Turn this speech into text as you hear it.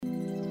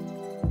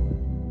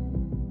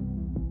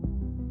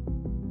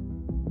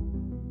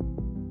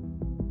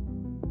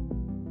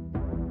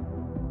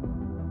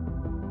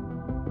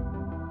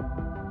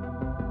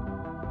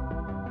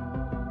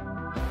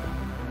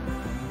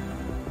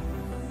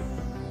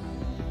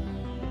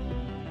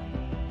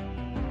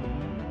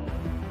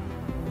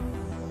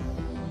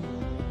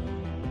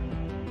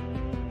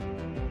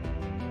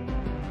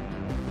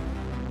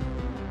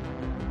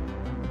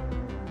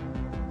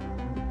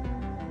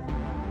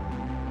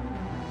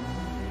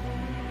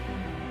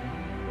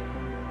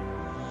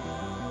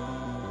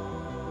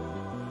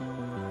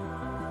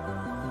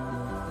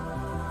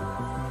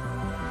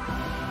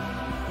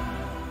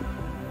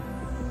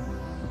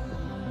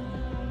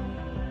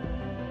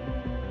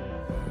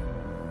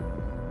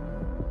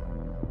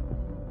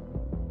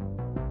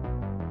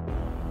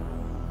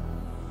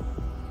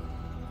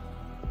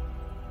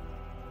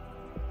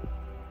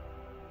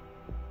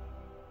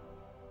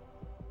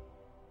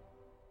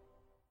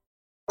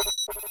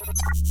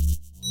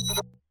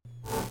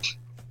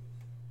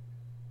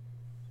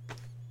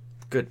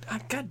good.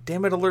 God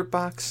damn it, Alert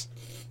Box.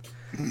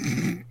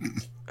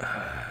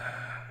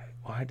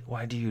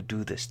 Why do you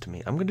do this to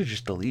me? I'm gonna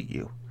just delete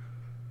you.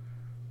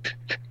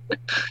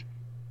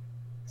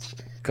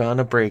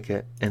 Gonna break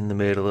it in the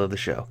middle of the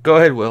show. Go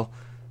ahead, Will.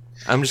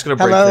 I'm just gonna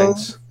break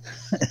things.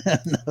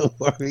 No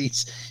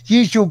worries.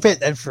 Usual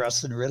bit then for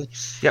us, and really.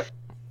 Yep.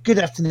 Good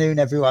afternoon,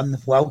 everyone.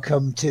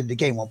 Welcome to the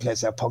Game One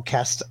Players Out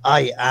podcast.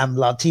 I am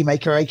Lard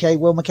Teamaker, aka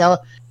Will McKellar.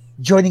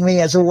 Joining me,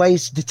 as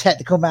always, the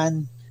technical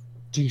man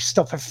to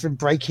stop everything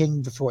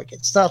breaking before it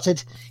gets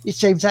started. It's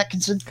James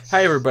Atkinson.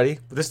 Hi, everybody.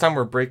 This time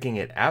we're breaking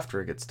it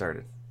after it gets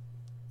started.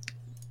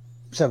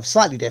 So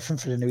slightly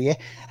different for the new year.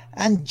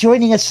 And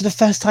joining us for the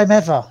first time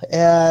ever,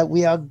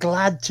 we are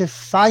glad to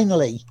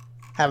finally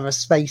have a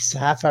space to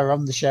have her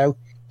on the show.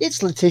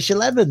 It's Letitia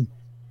Lemon.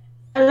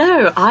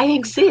 Hello, I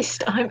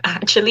exist. I'm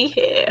actually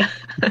here.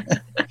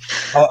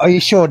 Are you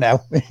sure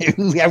now?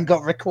 We haven't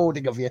got a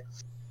recording of you.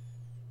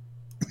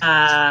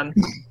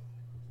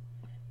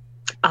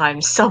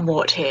 I'm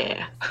somewhat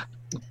here.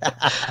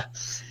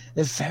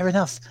 Fair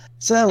enough.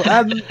 So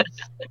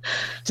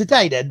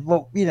today then,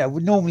 well,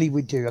 normally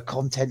we do a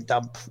content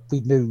dump. We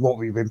knew what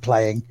we've been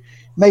playing,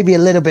 maybe a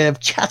little bit of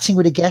chatting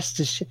with a guest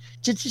to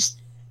just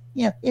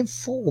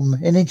inform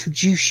and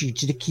introduce you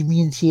to the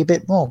community a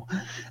bit more.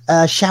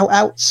 Shout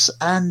outs,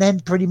 and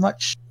then pretty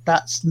much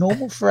that's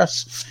normal for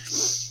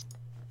us.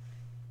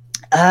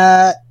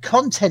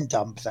 Content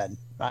dump then,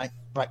 right?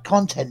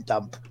 Content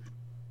dump.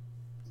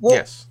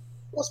 Yes.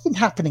 What's been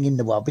happening in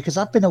the world? Because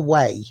I've been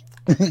away,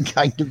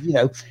 kind of,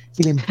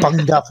 feeling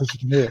bunged up, as you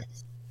can hear.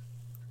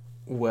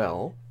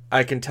 Well,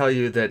 I can tell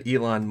you that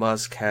Elon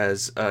Musk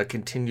has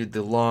continued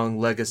the long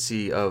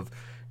legacy of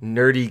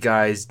nerdy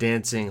guys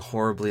dancing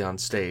horribly on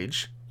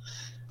stage.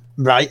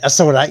 Right, I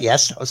saw that.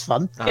 Yes, that was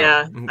fun.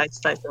 Yeah, I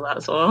saw that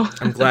as well.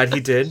 I'm glad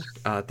he did.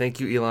 Thank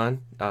you, Elon.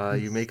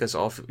 You're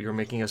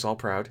making us all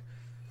proud.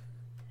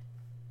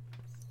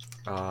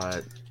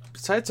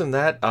 Besides from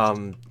that,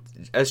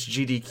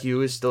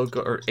 SGDQ is still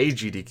or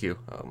AGDQ.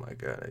 Oh my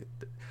god,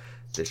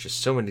 there's just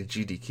so many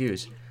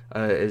GDQs.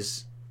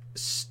 Is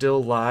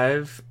still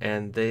live,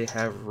 and they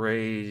have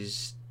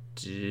raised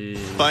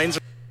fines.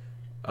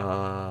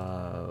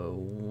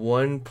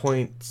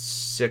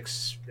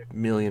 $1.6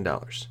 million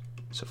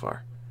so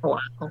far. Wow.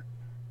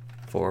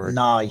 For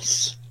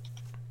nice.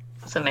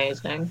 That's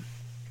amazing.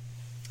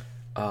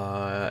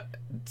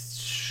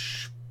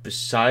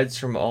 Besides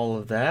from all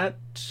of that,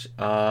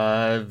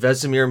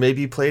 Vesemir may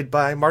be played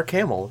by Mark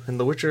Hamill in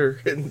The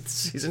Witcher in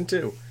season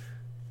 2.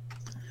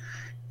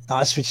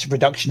 Nice, which the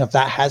production of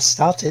that has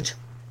started.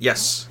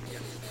 Yes.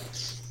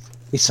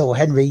 We saw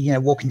Henry,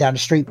 walking down the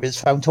street with his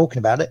phone talking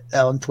about it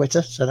on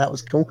Twitter, so that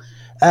was cool.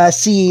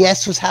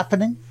 CES was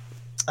happening.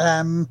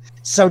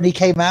 Sony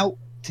came out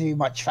to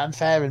much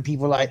fanfare, and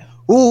people were like,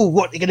 "Oh,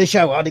 what are they going to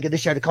show? Are they going to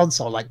show the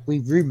console?" Like we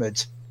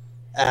rumored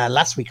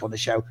last week on the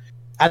show,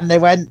 and they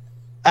went,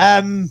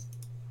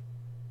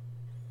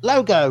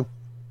 "Logo."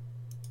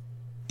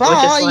 Bye.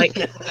 We're just like,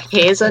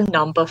 here's a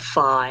number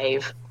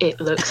 5. It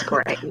looks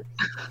great.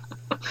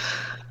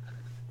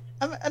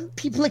 And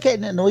people are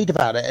getting annoyed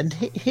about it. And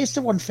here's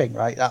the one thing,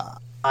 right?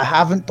 I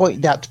haven't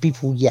pointed out to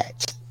people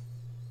yet.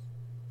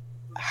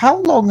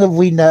 How long have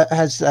we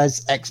has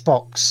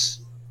Xbox,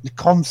 the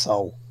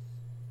console,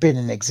 been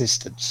in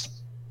existence?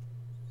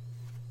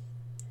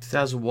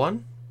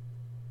 2001.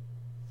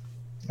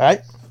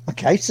 Right.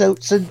 Okay. So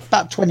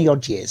about 20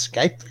 odd years.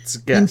 Okay.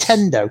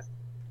 Nintendo.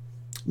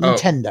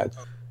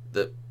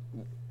 The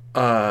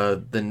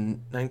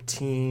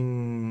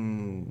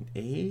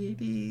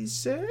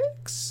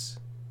 1986.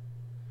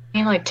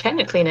 I mean,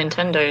 technically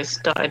Nintendo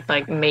started,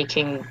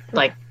 making,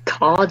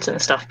 cards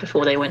and stuff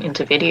before they went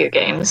into video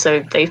games.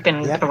 So they've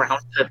been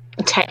around for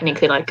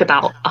technically,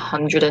 about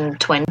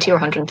 120 or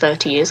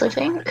 130 years, I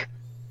think.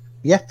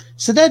 Yeah.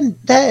 So then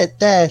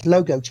their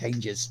logo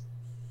changes.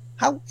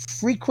 How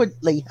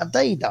frequently have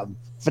they done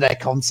for their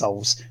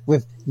consoles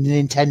with the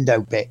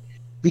Nintendo bit?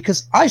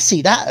 Because I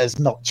see that as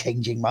not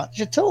changing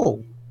much at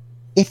all.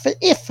 If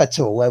at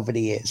all, over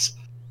the years.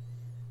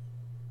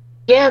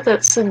 Yeah,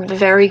 that's a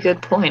very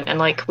good point.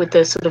 And with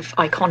the sort of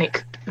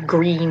iconic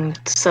green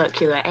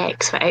circular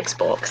X for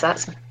Xbox,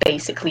 that's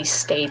basically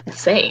stayed the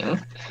same.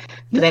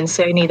 But then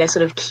Sony, they're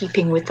sort of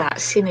keeping with that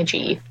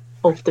synergy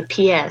of the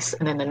PS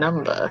and then the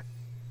number.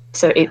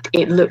 So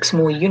it looks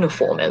more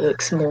uniform. It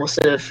looks more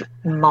sort of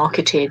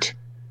marketed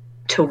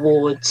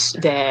towards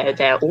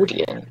their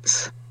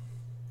audience.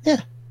 Yeah.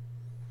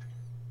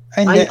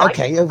 And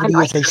over the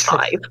years they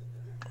shrunk.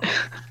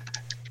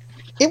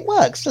 It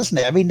works, doesn't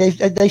it? I mean,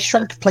 they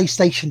shrunk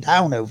PlayStation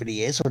down over the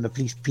years, or the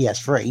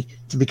PS3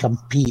 to become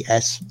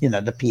PS,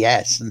 the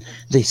PS, and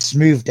they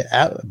smoothed it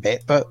out a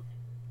bit. But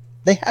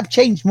they have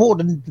changed more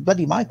than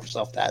bloody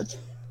Microsoft has.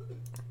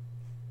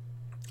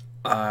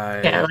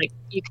 Yeah,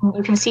 you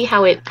can see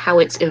how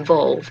it's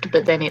evolved,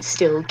 but then it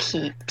still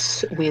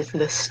keeps with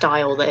the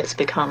style that it's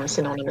become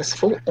synonymous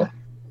for.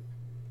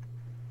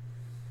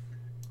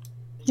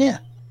 Yeah.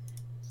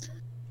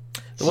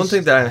 The one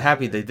thing that I'm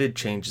happy they did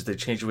change is they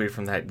changed away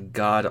from that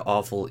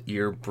god-awful,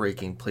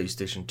 ear-breaking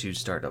PlayStation 2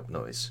 startup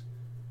noise.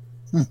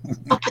 Oh,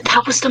 but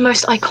that was the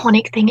most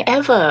iconic thing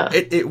ever.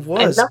 It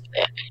was. I loved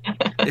it.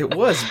 It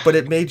was, but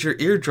it made your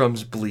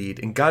eardrums bleed.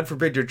 And God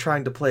forbid you're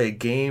trying to play a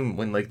game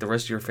when like the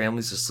rest of your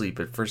family's asleep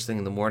at first thing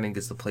in the morning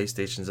because the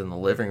PlayStation's in the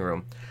living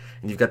room.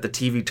 And you've got the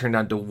TV turned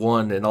down to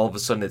 1, and all of a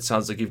sudden it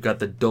sounds like you've got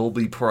the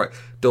Dolby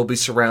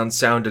surround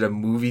sound at a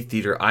movie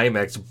theater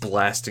IMAX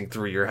blasting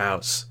through your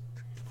house.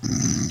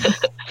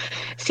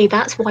 See,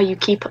 that's why you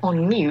keep it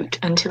on mute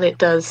until it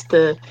does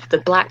the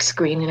black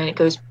screen, and then it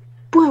goes,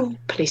 boom,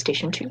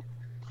 PlayStation 2.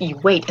 You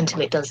wait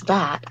until it does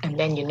that, and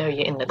then you know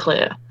you're in the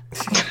clear.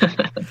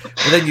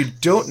 But then you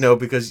don't know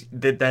because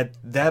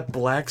that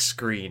black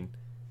screen,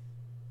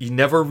 you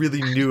never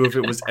really knew if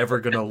it was ever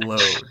gonna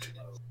load.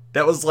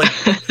 That was like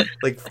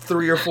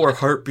 3 or 4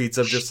 heartbeats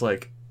of just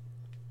like,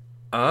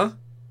 Do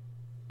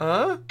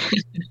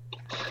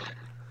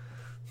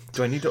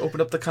I need to open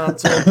up the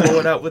console and blow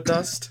it out with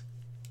dust?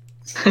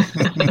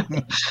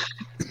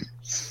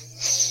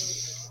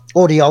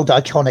 Or the old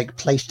iconic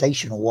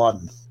PlayStation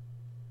 1.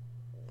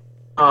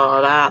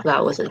 Oh,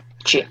 that was a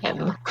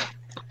gem.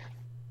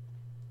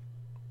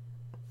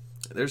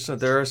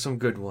 There are some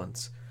good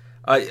ones.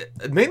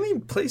 Mainly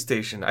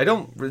PlayStation. I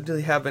don't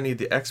really have any of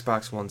the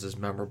Xbox ones as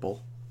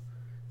memorable.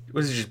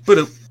 Was it just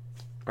boop,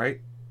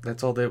 right?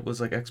 That's all that was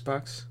like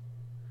Xbox?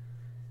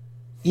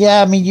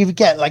 Yeah, I mean, you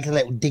get like a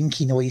little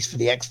dinky noise for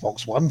the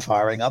Xbox One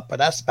firing up, but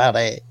that's about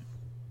it.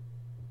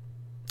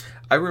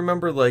 I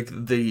remember like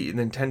the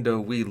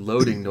Nintendo Wii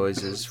loading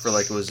noises for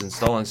like it was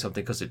installing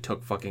something because it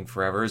took fucking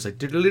forever. It's like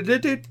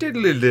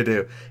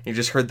diddle-diddle-diddle-diddle. You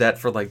just heard that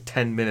for like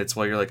 10 minutes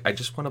while you're like, I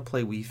just want to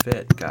play Wii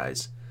Fit,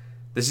 guys.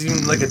 This is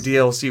even like a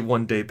DLC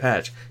 1-day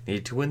patch.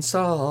 Need to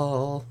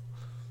install.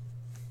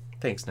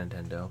 Thanks,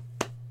 Nintendo.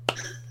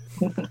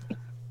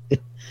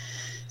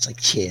 It's like,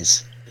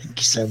 cheers. Thank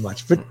you so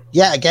much. But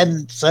yeah,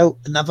 again, so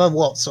another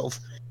sort of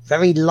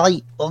very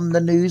light on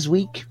the news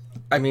week.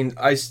 I mean,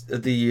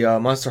 the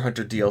Monster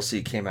Hunter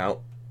DLC came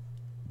out.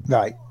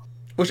 Right.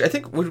 Which I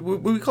think, would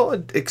we call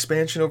it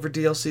expansion over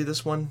DLC,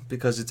 this one?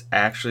 Because it's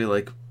actually,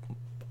 like,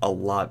 a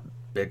lot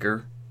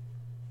bigger.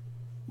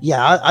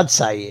 Yeah, I'd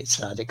say it's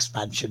an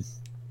expansion.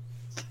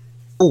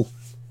 Oh,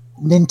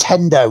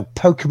 Nintendo,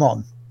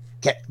 Pokemon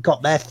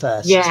got there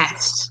first.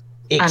 Yes.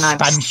 Expansion.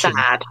 And I'm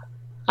sad.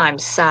 I'm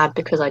sad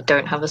because I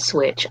don't have a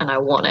Switch and I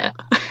want it.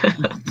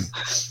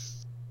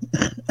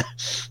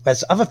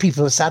 Whereas other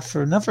people are sad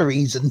for another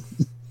reason.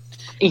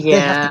 Yeah. They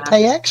have to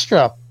pay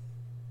extra.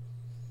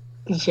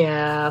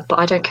 Yeah, but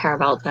I don't care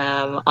about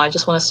them. I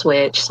just want a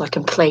Switch so I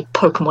can play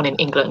Pokemon in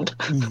England.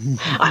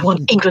 I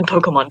want England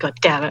Pokemon, god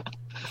damn it.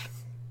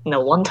 No,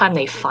 one time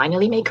they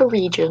finally make a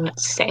region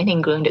set in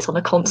England, it's on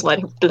a console I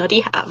don't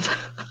bloody have.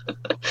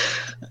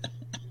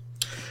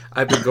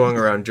 I've been going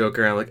around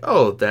joking around like,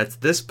 oh, that's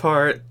this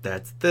part,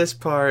 that's this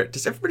part.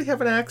 Does everybody have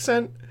an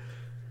accent?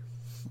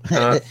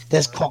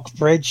 There's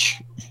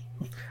Cockbridge.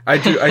 I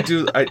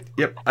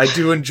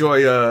do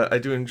enjoy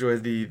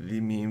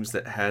the memes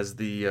that has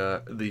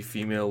the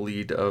female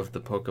lead of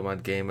the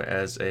Pokemon game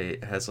has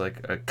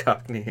like a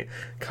Cockney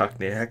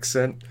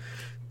accent.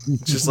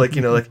 Just like,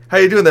 like, how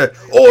you doing there?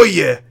 Oh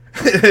yeah.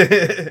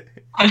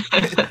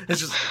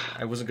 It's just,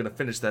 I wasn't gonna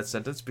finish that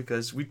sentence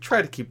because we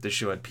try to keep the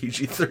show at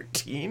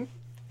PG-13.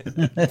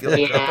 I feel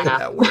like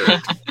that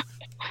worked.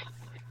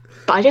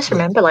 But I just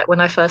remember, like, when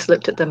I first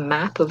looked at the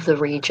map of the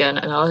region,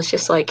 and I was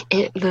just like,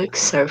 it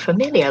looks so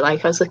familiar.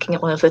 Like, I was looking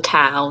at one of the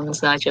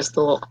towns, and I just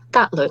thought,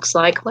 that looks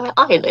like where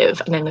I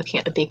live. And then looking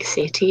at the big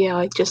city,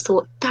 I just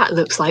thought, that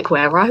looks like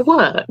where I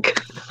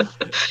work.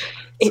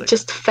 It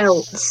just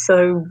felt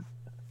so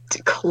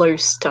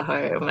close to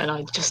home, and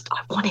I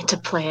wanted to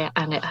play it,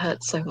 and it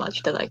hurt so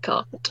much that I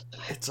can't.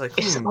 It's like,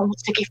 if someone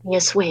wants to give me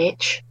a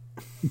Switch,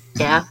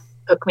 yeah,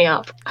 hook me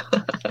up.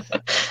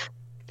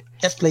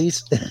 Yes,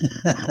 please.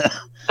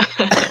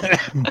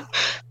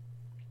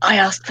 I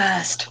asked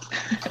first.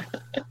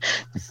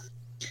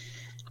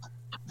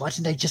 Why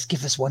didn't they just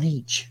give us one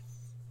each?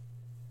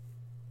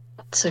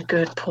 That's a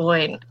good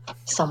point.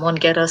 Someone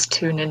get us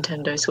 2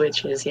 Nintendo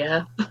Switches,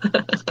 yeah?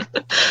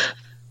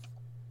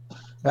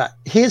 Right.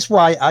 Here's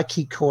why I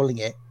keep calling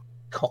it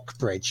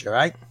Cockbridge, all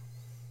right?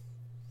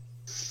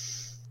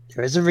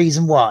 There is a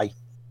reason why.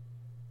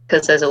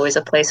 Because there's always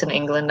a place in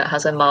England that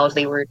has a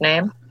mildly rude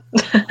name.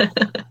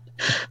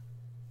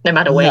 No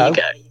matter where you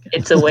go,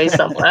 it's always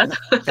somewhere.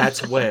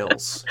 That's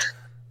Wales.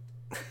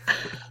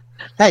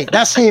 Hey,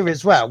 that's here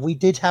as well. We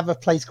did have a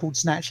place called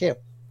Snatch Hill.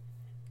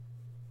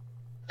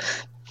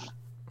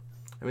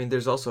 I mean,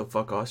 there's also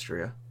fuck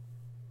Austria.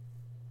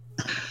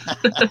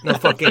 No,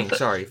 fucking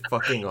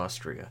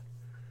Austria.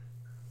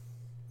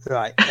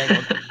 Right, hang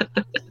on.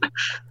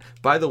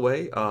 By the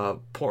way,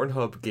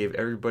 Pornhub gave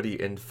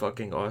everybody in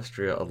fucking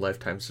Austria a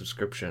lifetime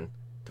subscription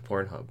to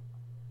Pornhub.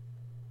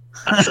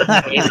 That's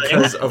amazing.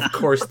 Because of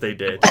course they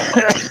did.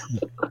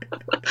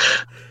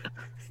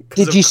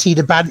 Did you see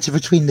the banter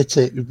between the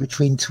two,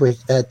 between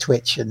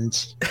Twitch and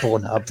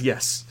Pornhub?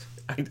 Yes,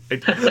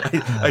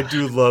 I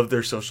do love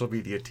their social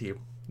media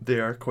team. They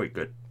are quite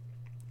good.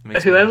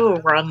 Whoever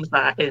runs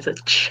that is a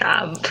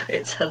champ.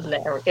 It's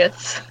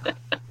hilarious.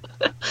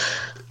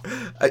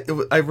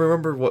 I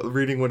remember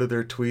reading one of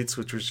their tweets,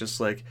 which was just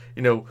like,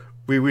 we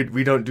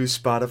don't do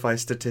Spotify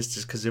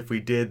statistics because if we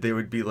did, they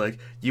would be like,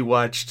 you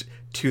watched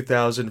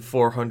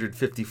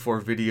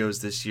 2,454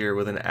 videos this year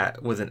with an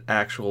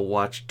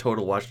actual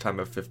total watch time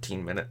of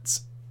 15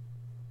 minutes.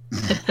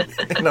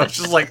 And I was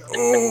just like,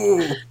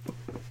 ooh,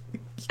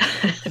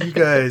 you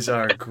guys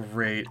are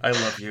great. I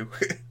love you.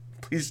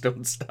 Please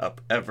don't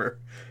stop ever.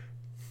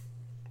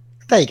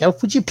 There you go.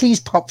 Would you please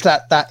pop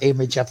that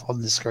image up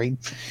on the screen?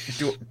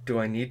 Do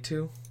I need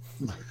to?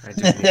 I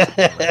do need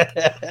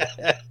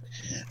to.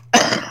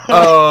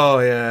 Oh,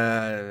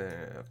 yeah.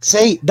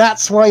 See,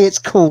 that's why it's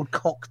called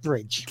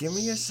Cockbridge. Give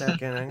me a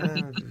second. I'm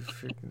going to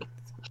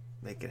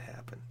make it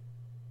happen.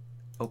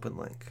 Open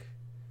link.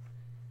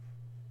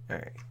 All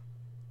right.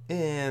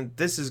 And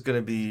this is going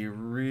to be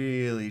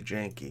really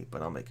janky,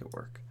 but I'll make it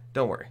work.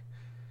 Don't worry.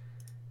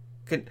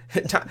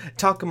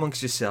 Talk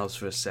amongst yourselves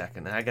for a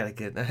second. I gotta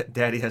get.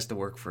 Daddy has to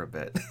work for a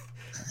bit.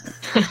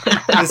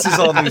 This is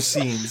all new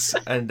scenes,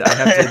 and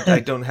I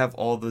don't have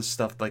all the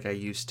stuff like I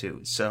used to,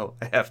 so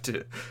I have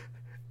to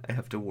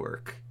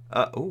work.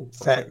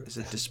 Okay. Is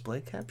it display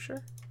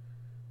capture?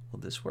 Will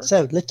this work?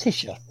 So,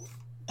 Letitia,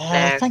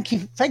 thank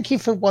you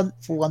for one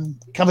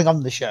coming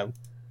on the show.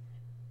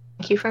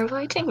 Thank you for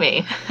inviting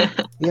me.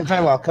 You're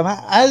very welcome.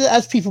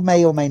 As people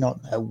may or may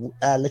not know,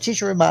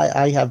 Letitia and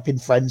I have been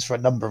friends for a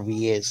number of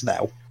years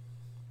now.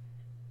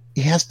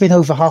 It has been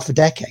over half a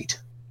decade.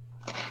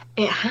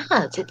 It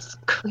has. It's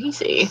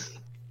crazy.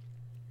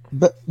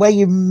 But where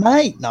you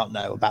might not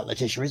know about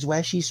Letitia is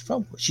where she's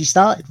from, what she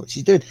started, what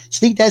she's doing.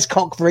 See, there's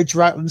Cockbridge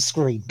right on the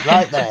screen,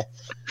 right there.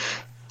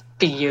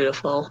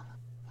 Beautiful.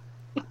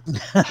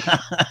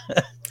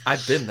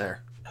 I've been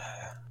there.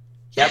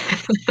 Yep.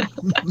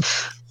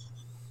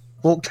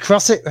 Walked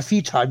across it a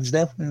few times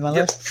now in my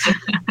life.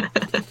 I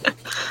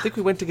think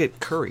we went to get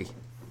curry.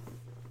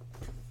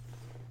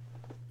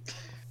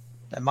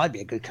 There might be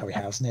a good curry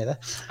house near there.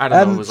 I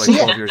don't know. It was like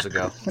 12 years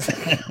ago.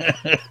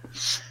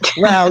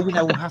 Well,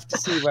 we'll have to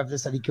see whether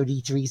there's any good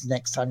eateries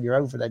next time you're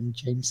over then,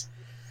 James.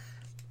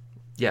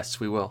 Yes,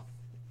 we will.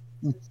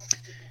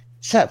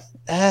 So,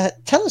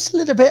 tell us a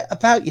little bit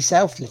about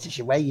yourself,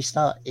 Letitia, where you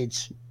started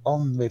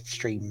on with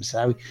streams,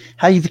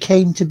 how you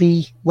became to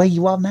be where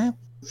you are now.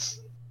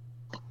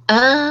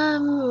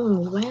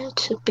 Where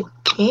to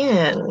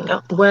begin?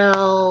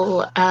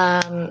 Well,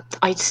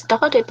 I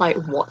started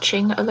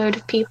watching a load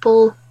of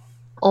people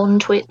on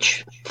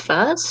Twitch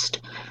first,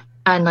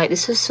 and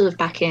this was sort of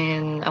back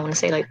in, I want to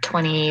say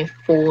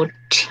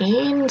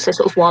 2014, so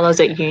sort of while I was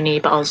at uni,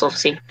 but I was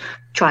obviously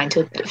trying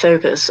to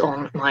focus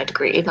on my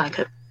degree like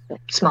a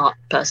smart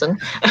person.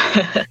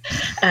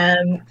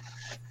 And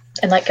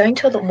going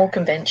to a lot more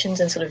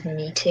conventions and sort of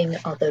meeting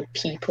other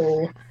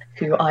people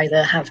who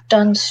either have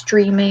done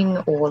streaming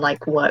or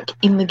work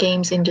in the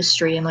games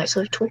industry, and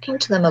sort of talking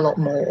to them a lot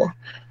more.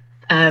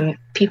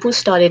 People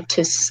started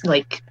to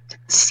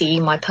see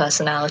my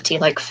personality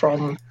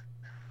from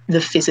the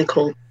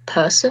physical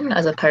person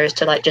as opposed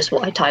to just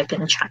what I type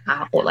in chat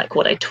or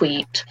what I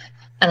tweet.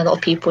 And a lot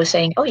of people were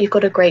saying, "Oh, you've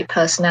got a great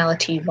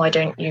personality. Why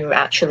don't you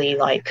actually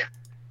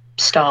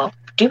start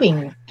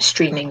doing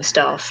streaming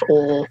stuff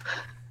or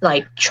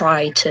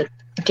try to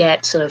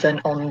get sort of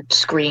an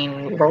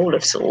on-screen role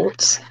of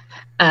sorts?"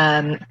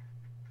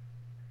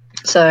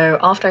 So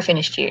after I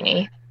finished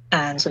uni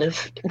and sort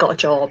of got a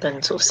job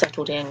and sort of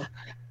settled in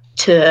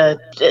to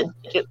a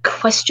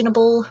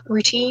questionable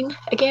routine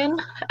again,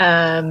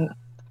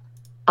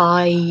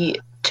 I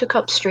took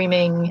up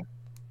streaming.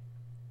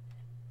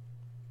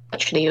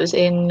 Actually, it was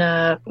in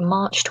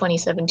March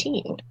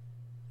 2017.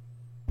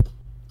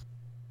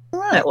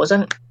 Right. No, it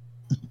wasn't.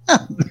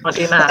 Can't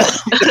do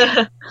math.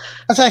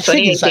 That's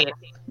actually 2018.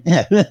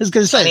 Yeah, I was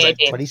going to say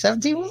 2018.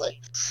 2017, was it?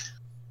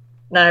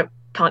 No,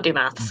 can't do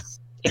maths.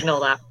 Ignore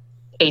that.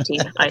 18.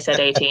 I said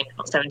 18,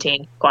 not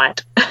 17.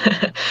 Quiet.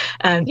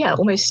 Yeah,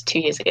 almost 2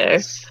 years ago.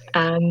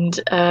 And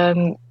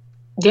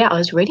yeah, I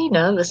was really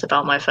nervous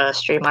about my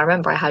first stream. I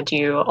remember I had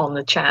you on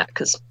the chat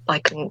because I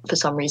couldn't, for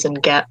some reason,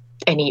 get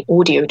any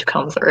audio to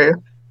come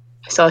through.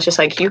 So I was just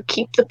like, you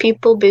keep the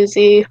people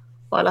busy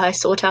while I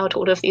sort out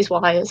all of these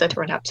wires that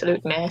are an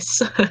absolute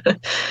mess.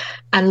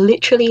 And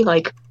literally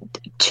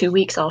 2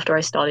 weeks after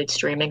I started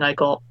streaming, I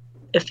got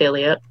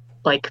affiliate.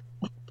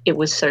 It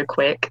was so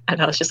quick,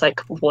 and I was just like,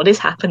 what is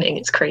happening?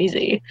 It's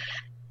crazy.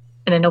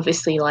 And then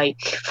obviously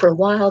for a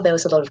while there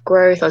was a lot of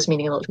growth. I was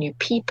meeting a lot of new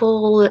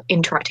people,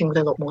 interacting with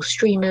a lot more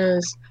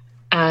streamers,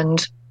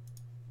 and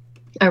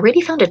I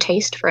really found a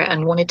taste for it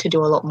and wanted to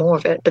do a lot more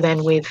of it. But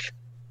then with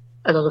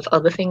a lot of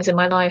other things in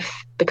my life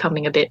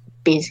becoming a bit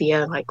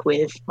busier,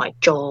 with my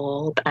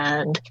job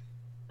and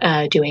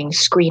doing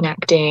screen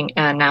acting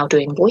and now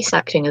doing voice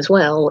acting as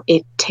well,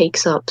 it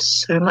takes up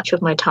so much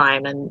of my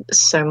time and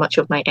so much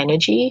of my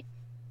energy.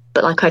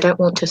 But I don't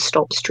want to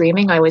stop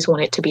streaming. I always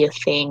want it to be a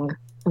thing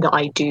that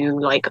I do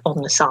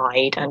on the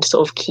side and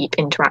sort of keep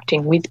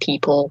interacting with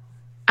people,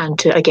 and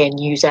to again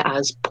use it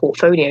as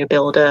portfolio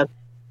builder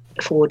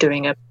for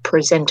doing a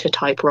presenter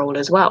type role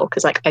as well,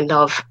 because I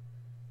love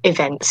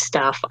event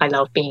stuff. I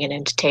love being an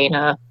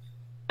entertainer.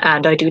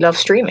 and I do love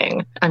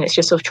streaming, and it's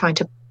just sort of trying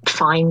to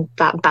find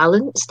that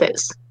balance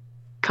that's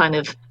kind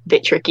of a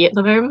bit tricky at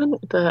the moment,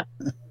 but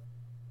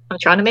I'm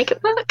trying to make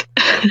it work.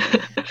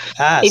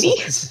 Maybe.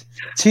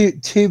 So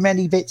too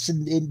many bits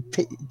in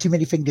too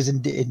many fingers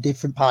in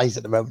different pies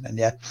at the moment, and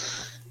yeah.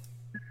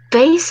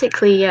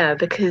 Basically, yeah,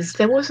 because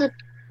there was a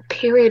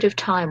period of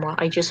time where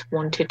I just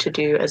wanted to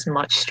do as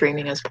much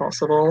streaming as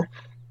possible.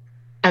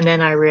 And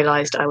then I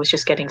realized I was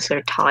just getting so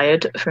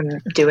tired from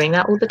doing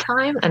that all the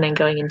time and then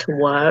going into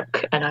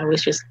work, and I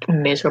was just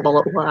miserable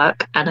at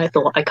work, and I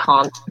thought I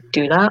can't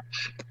do that.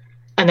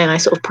 And then I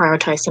sort of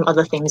prioritized some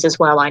other things as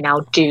well. I now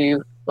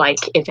do like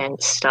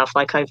event stuff.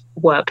 Like I've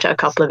worked at a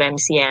couple of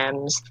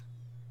MCMs,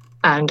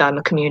 and I'm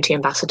a community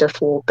ambassador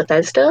for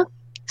Bethesda.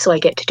 So I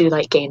get to do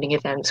like gaming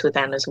events with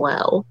them as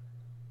well,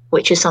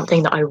 which is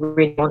something that I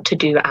really want to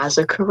do as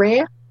a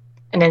career.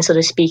 And then sort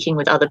of speaking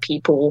with other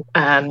people,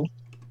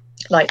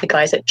 like the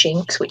guys at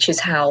Jinx, which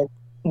is how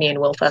me and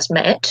Will first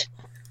met,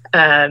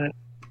 and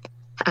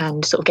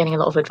sort of getting a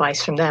lot of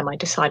advice from them, I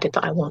decided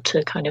that I want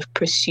to kind of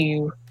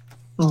pursue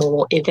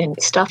more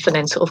event stuff and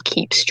then sort of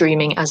keep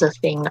streaming as a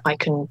thing that I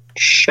can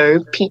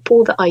show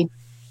people that I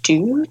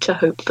do to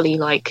hopefully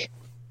like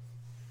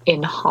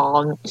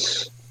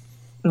enhance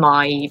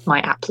my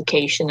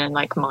application and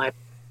like my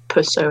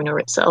persona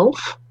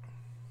itself.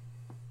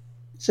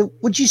 So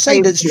would you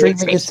say that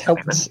streaming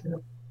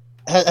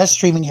has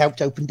streaming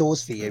helped open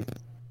doors for you?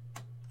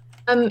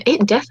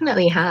 It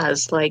definitely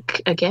has.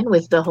 Like again,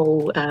 with the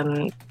whole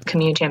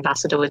community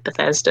ambassador with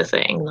Bethesda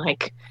thing,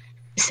 like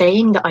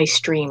saying that I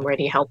stream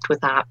really helped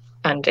with that,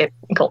 and it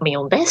got me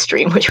on their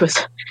stream, which was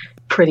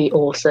pretty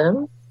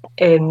awesome.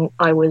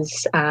 I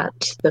was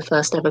at the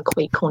first ever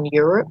QuakeCon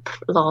Europe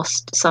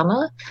last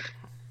summer,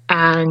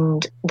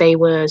 and they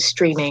were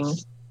streaming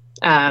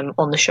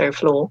on the show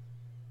floor,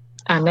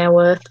 and there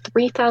were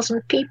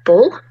 3,000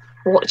 people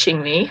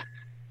watching me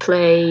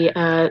play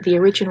the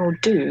original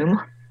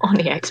Doom on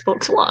the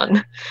Xbox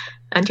One.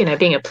 And, you know,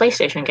 being a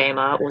PlayStation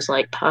gamer was,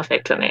 like,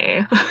 perfect for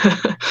me.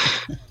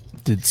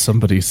 Did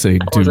somebody say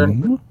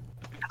Doom?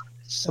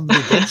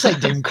 Somebody did say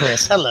Doom,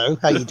 Chris. Hello,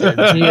 how you doing?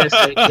 Yes,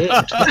 I did.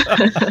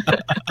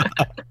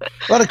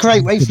 What a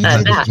great way for you to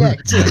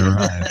interject.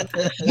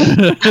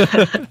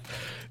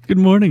 Good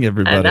morning,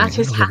 everybody. And that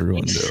is How's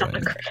everyone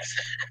doing? Chris.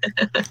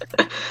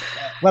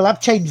 Well, I've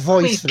changed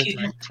voice for the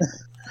time.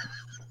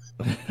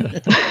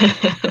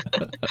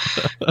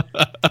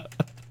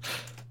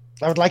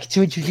 I would like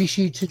to introduce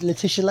you to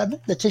Letitia Lemon.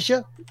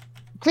 Letitia,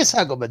 Chris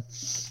Hagelman.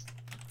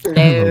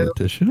 Hello.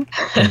 Letitia.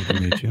 Nice to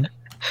meet you.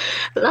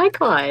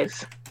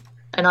 Likewise.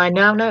 And I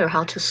now know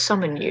how to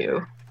summon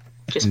you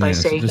just by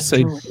saying just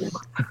say Doom.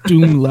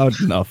 Doom loud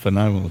enough and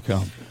I will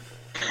come.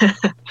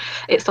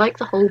 It's like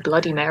the whole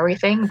Bloody Mary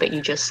thing, but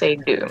you just say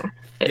Doom.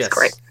 It's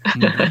great.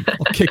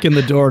 I'll kick in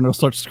the door and I'll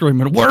start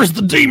screaming, "Where's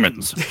the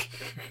demons?"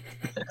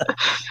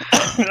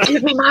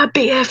 Give me my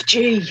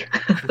BFG.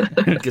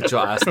 Get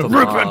your ass to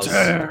Rip and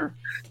tear.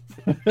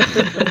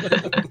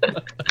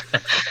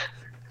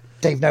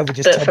 Dave Nova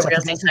just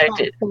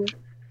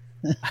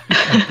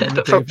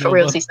But for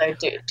reality, so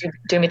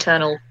Doom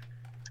Eternal,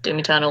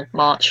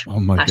 March. Oh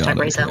my Hashtag god!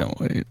 I Razel. can't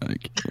wait! I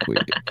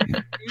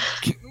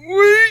can't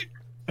wait!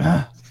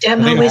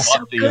 Demo is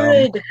so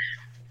good.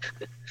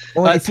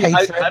 I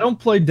don't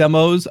play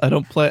demos. I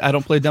don't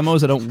play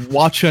demos. I don't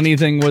watch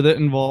anything with it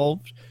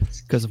involved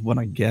because when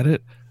I get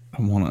it,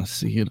 I want to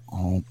see it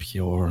all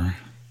pure.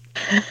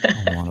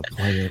 I want to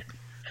play it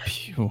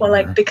pure. Well,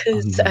 like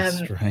because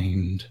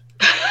unrestrained.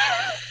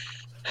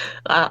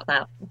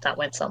 That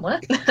went somewhere.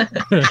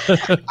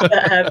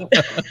 But,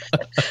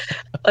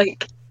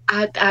 like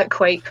at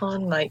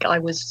QuakeCon, like I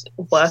was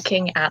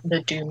working at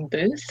the Doom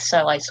booth,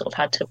 so I sort of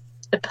had to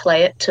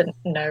play it to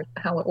know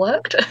how it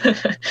worked.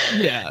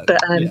 Yeah, but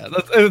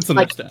that's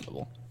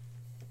understandable.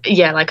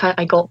 Yeah, like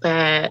I got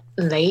there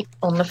late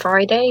on the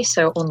Friday,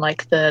 so on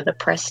like the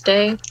press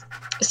day,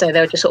 so they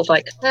were just sort of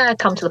like,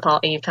 come to the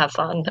party, have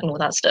fun, and all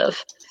that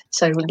stuff.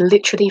 So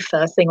literally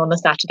first thing on the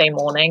Saturday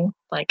morning,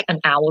 like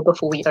an hour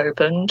before we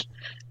opened,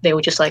 they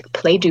were just like,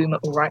 play Doom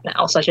right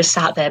now. So I just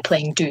sat there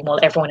playing Doom while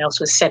everyone else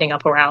was setting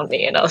up around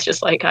me, and I was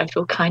just like, I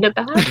feel kind of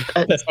bad.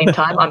 At the same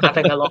time, I'm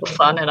having a lot of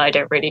fun and I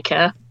don't really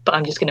care, but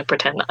I'm just going to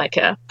pretend that I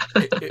care.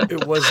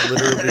 It was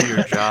literally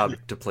your job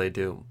to play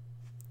Doom.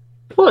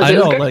 I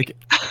know,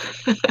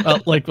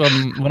 like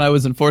when I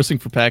was enforcing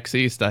for PAX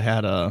East, I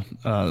had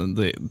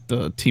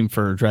the team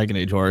for Dragon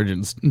Age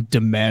Origins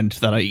demand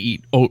that I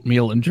eat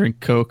oatmeal and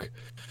drink Coke.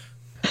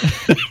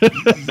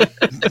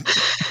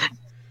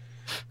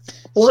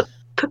 What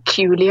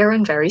peculiar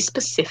and very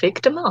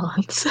specific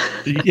demands.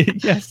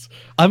 Yes,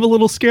 I'm a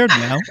little scared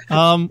now.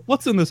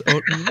 What's in this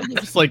oatmeal?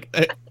 It's like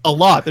a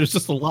lot. There's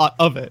just a lot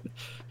of it.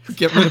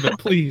 Get rid of it,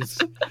 please.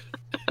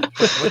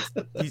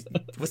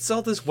 What's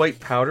all this white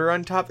powder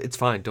on top? It's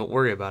fine. Don't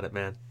worry about it,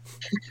 man.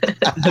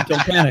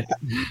 Don't panic.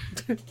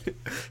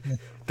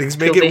 Things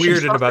may get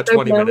weird in about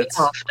 20 minutes.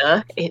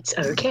 After, it's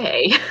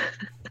okay.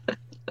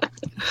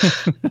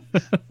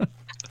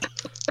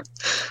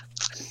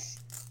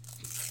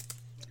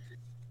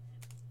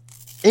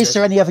 Is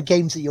there any other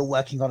games that you're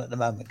working on at the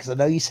moment? Because I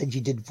know you said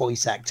you did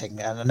voice acting,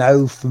 and I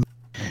know from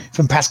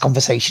past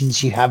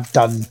conversations you have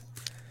done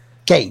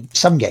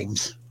some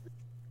games.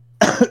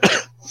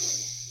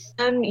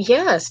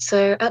 Yeah,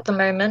 so at the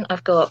moment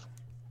I've got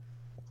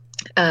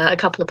a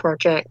couple of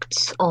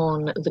projects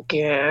on the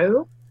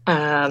go.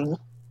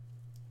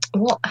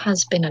 What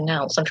has been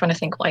announced? I'm trying to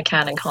think what I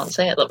can and can't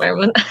say at the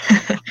moment.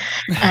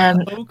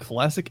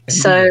 Classic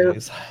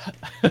NDAs.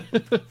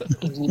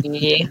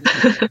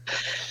 Yeah.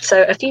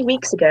 So a few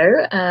weeks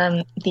ago,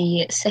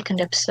 the second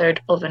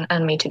episode of an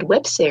animated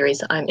web series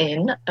that I'm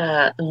in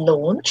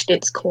launched.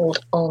 It's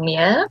called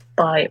Almiere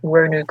by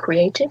Ronu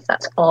Creative.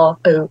 That's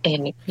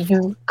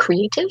RONU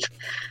Creative.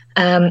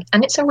 And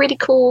it's a really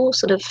cool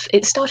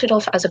it started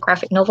off as a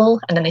graphic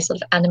novel, and then they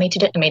sort of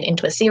animated it and made it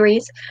into a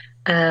series.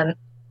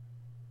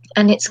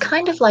 And it's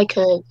kind of like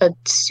a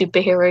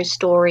superhero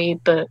story,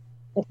 but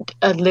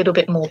a little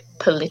bit more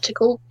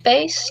political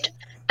based.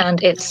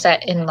 And it's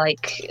set in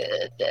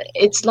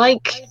it's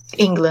like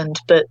England,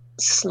 but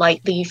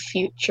slightly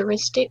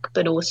futuristic,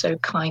 but also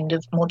kind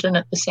of modern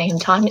at the same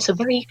time. It's a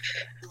very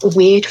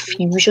weird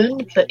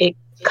fusion, but it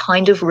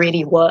kind of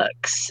really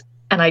works.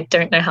 And I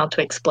don't know how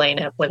to explain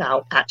it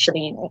without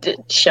actually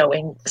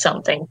showing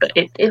something, but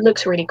it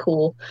looks really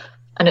cool.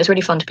 And it's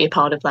really fun to be a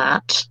part of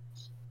that.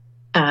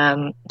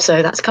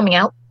 So that's coming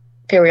out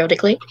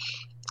periodically.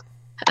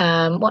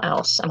 What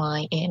else am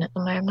I in at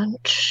the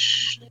moment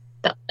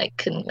that I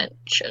can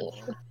mention?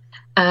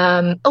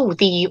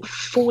 The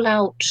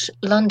Fallout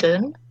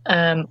London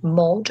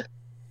mod.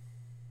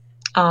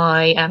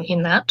 I am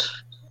in that.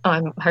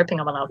 I'm hoping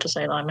I'm allowed to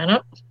say that I'm in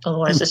it.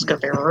 Otherwise, this is going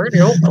to be really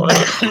awkward.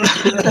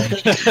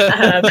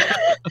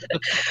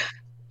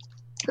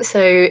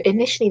 So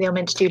initially they were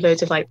meant to do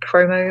loads of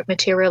promo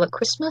material at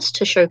Christmas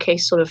to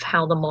showcase sort of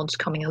how the mod's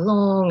coming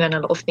along and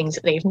a lot of things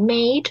that they've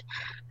made.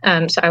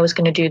 So I was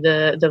going to do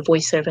the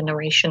voiceover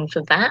narration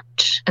for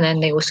that. And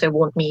then they also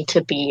want me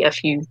to be a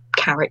few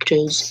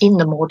characters in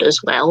the mod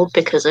as well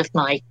because of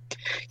my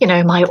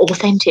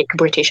authentic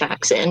British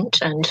accent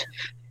and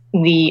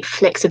the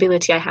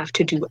flexibility I have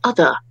to do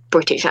other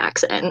British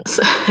accents.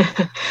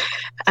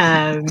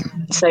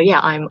 So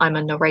yeah, I'm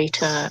a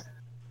narrator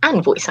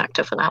and voice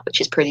actor for that,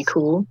 which is pretty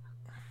cool.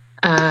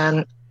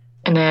 And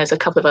there's a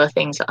couple of other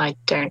things that I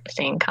don't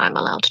think I'm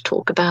allowed to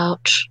talk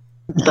about,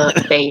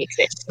 but they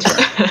exist.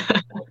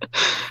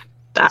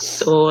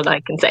 That's all I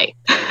can say.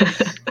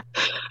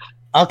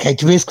 Okay,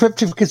 to be as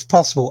cryptic as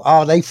possible,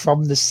 are they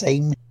from the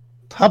same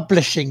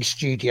publishing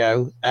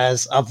studio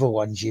as other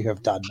ones you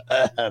have done?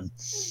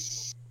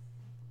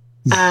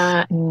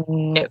 No.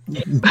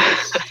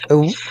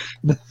 Oh.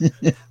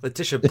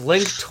 Letitia,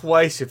 blink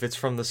twice if it's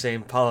from the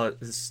same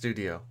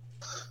studio.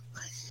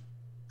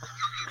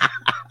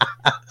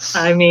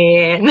 I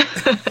mean,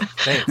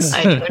 thanks.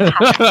 I don't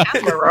have the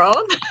camera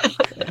on.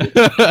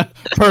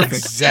 Perfect.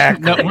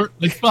 Exactly. No,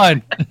 it's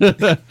fine.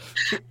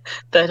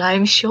 But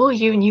I'm sure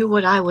you knew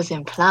what I was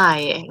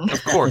implying.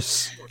 Of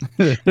course.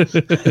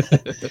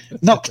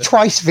 Knock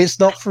twice if it's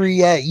not for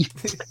EA.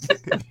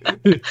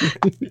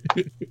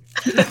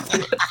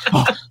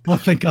 Oh,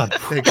 thank God.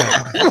 Thank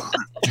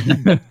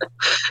God.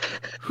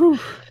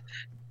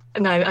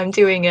 No, I'm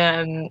doing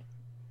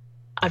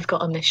I've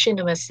got a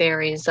machinima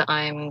series that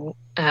I'm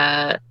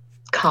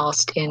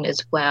cast in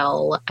as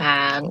well,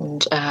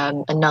 and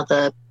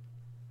another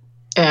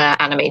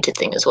animated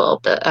thing as well.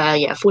 But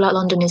yeah, Fallout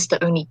London is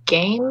the only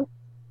game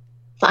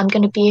that I'm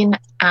going to be in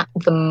at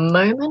the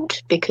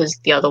moment because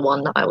the other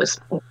one that I was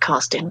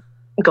cast in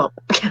got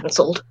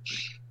cancelled.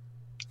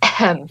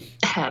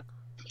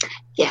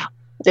 Yeah,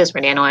 it was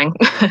really annoying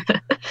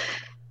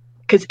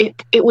because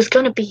it was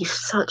going to be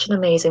such an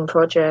amazing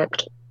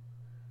project.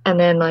 And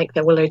then,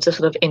 there were loads of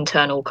sort of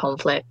internal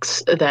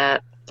conflicts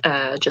that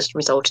just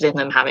resulted in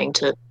them having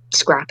to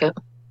scrap it.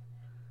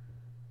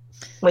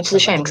 Which is a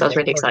shame because I was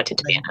really excited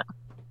to be in it.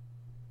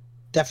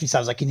 Definitely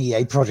sounds like an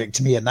EA project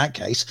to me in that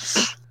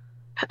case.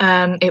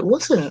 It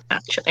wasn't,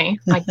 actually.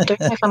 I don't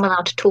know if I'm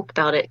allowed to talk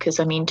about it because,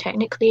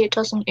 technically it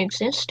doesn't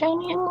exist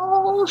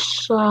anymore,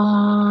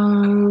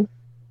 so...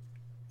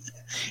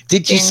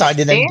 Did you sign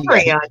an NDA?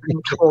 I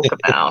can talk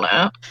about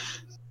it.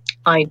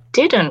 I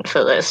didn't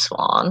for this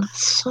one,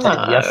 so...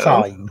 You're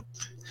fine.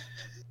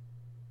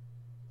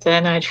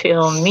 Then I'd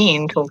feel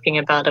mean talking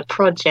about a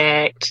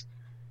project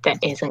that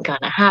isn't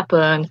going to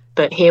happen,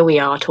 but here we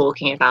are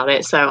talking about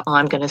it, so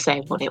I'm going to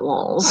say what it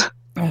was.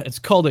 It's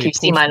called a... Do you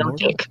see my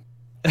logic?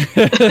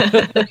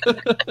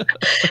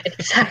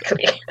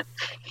 Exactly.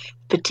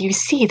 But do you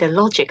see the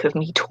logic of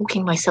me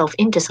talking myself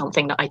into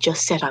something that I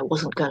just said I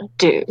wasn't going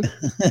to do?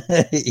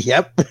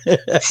 Yep.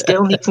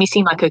 Still makes me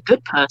seem like a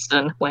good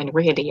person when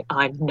really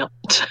I'm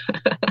not.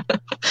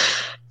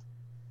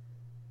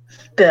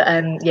 But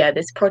yeah,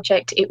 this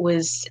project, it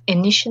was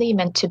initially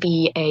meant to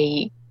be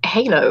a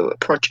Halo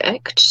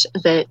project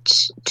that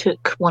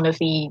took one of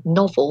the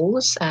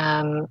novels.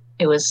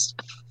 It was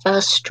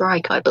First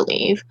Strike, I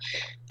believe,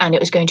 and it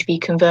was going to be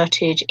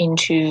converted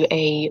into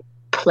a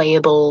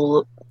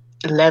playable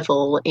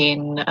level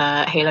in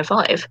Halo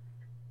 5.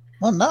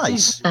 Oh,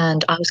 nice.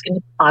 And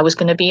I was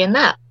gonna be in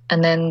that.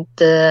 And then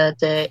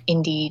the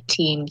indie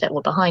team that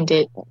were behind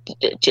it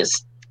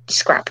just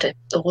scrapped it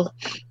all,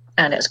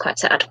 and it was quite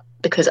sad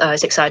because I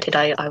was excited.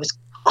 I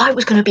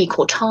was going to be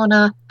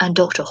Cortana and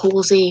Dr.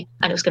 Halsey,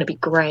 and it was going to be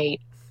great.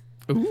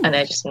 Ooh. And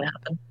it just didn't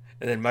happen.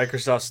 And then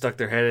Microsoft stuck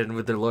their head in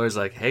with their lawyers,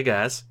 like, "Hey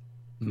guys,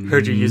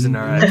 heard you're using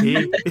our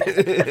IP."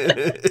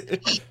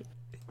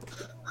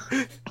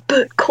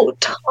 But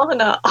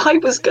Cortana, I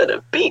was going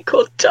to be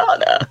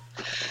Cortana.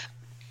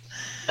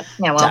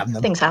 Yeah, well,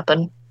 things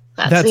happen.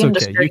 That's the okay.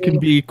 industry. You can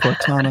be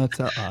Cortana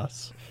to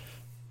us.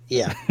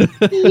 Yeah.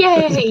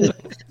 Yay!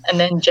 And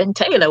then Jen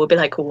Taylor would be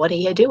like, "What are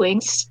you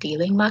doing?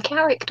 Stealing my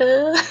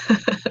character?"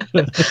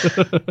 No,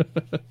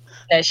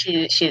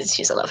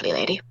 she's a lovely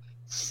lady.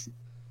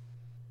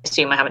 I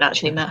assume I haven't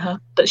actually met her,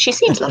 but she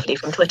seems lovely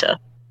from Twitter.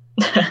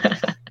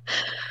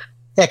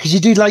 Yeah, because you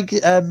do like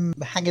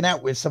hanging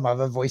out with some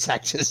other voice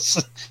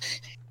actors.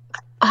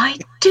 I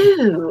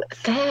do.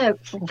 They're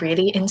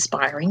really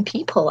inspiring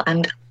people,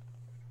 and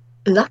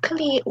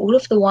luckily, all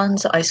of the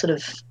ones that I sort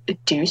of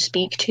do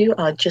speak to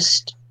are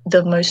just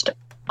the most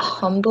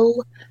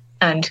humble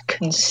and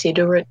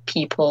considerate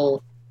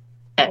people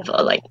ever.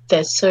 Like,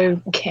 they're so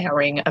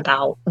caring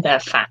about their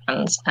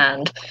fans,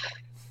 and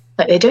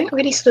like they don't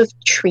really sort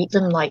of treat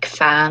them like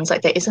fans.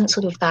 Like, there isn't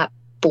sort of that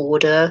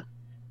border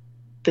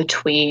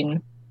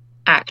between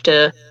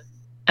actor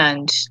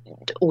and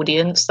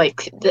audience.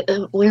 Like,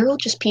 we're all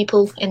just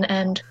people in the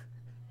end,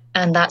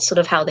 and that's sort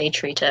of how they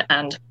treat it,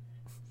 and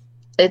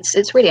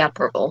it's really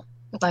admirable.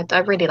 I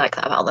really like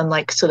that about them.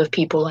 Like, sort of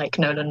people like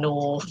Nolan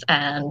North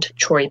and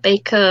Troy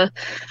Baker,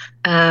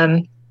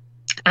 and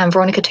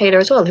Veronica Taylor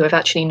as well, who I've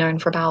actually known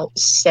for about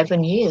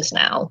 7 years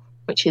now,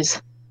 which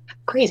is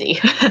crazy.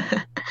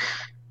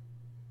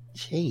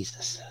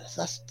 Jesus,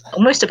 that's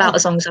almost about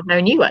as long as I've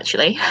known you,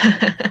 actually.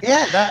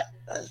 Yeah, that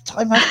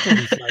time has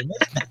really flown,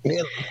 isn't it?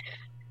 Really?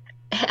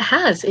 It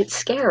has. It's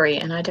scary,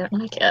 and I don't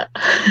like it.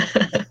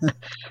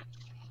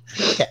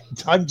 Yeah,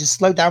 time just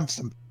slow down for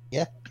some.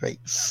 Yeah, great.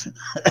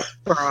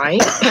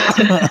 Right.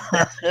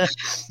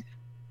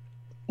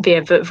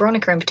 But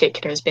Veronica in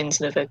particular has been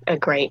sort of a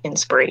great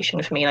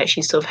inspiration for me. Like,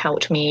 she's sort of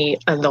helped me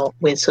a lot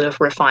with sort of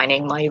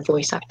refining my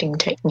voice acting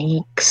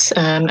techniques.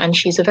 And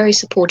she's a very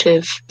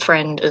supportive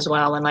friend as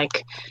well. And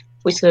like,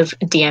 we sort of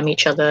DM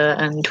each other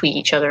and tweet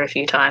each other a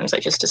few times,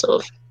 like just to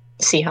sort of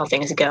see how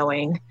things are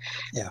going.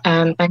 Yeah.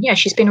 And yeah,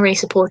 she's been really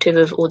supportive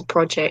of all the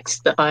projects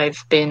that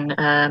I've been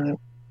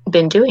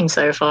doing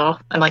so far.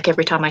 And like,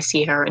 every time I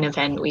see her at an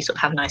event, we sort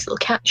of have a nice little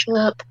catch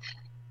up.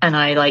 And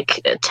I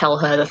like tell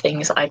her the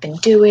things that I've been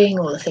doing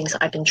or the things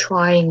that I've been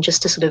trying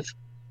just to sort of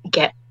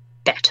get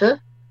better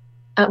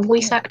at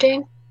voice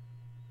acting.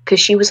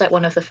 Because she was like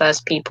one of the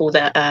first people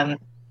that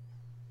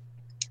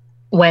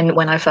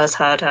when I first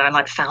heard her and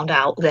like found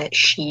out that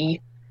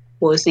she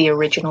was the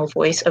original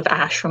voice of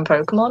Ash from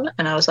Pokemon,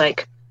 and I was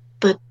like,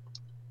 but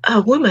a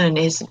woman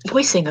is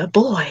voicing a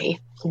boy.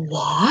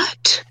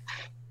 What?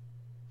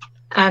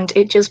 And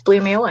it just blew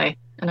me away.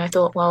 And I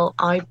thought, well,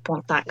 I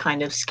want that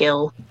kind of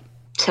skill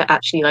to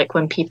actually, like,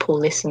 when people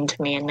listen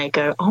to me and they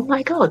go, oh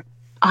my god,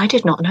 I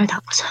did not know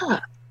that was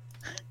her.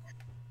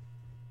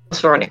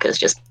 Veronica's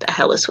just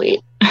hella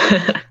sweet.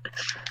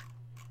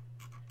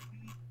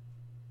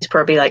 She's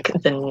probably like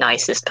the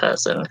nicest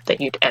person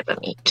that you'd ever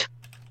meet.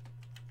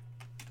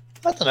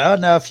 I don't know. I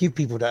know a few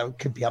people that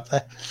could be up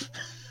there.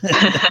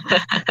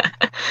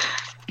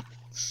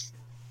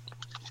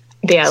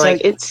 Yeah, so,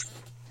 like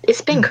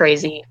it's been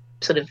crazy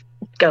sort of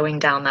going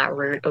down that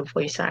route of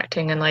voice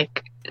acting, and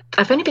like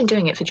I've only been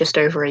doing it for just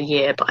over a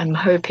year, but I'm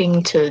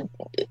hoping to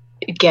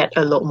get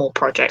a lot more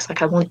projects.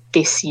 Like, I want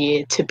this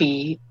year to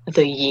be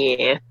the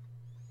year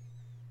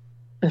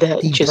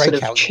that just sort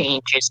of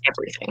changes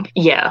everything.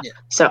 Yeah.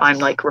 So I'm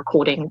like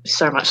recording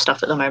so much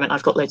stuff at the moment.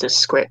 I've got loads of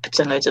scripts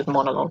and loads of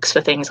monologues for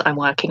things I'm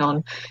working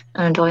on,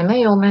 and I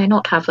may or may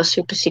not have a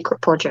super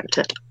secret project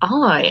that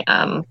I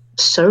am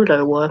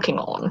solo working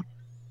on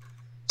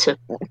to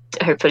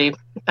hopefully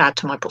add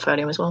to my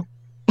portfolio as well.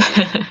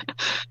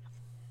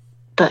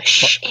 But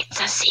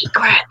it's a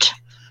secret.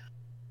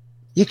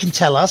 You can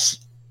tell us.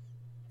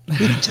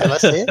 You can tell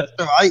us here.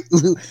 All right.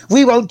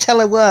 We won't tell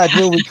a word,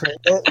 will we, Chris?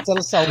 Tell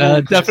us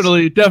all.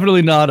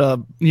 Definitely not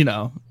you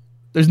know,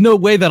 there's no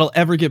way that'll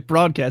ever get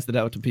broadcasted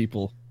out to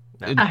people.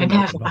 No. I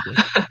know. Public,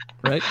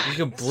 right? You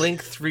can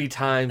blink 3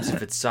 times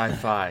if it's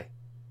sci-fi.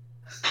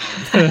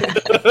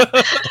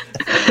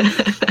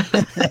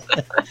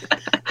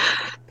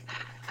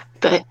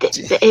 But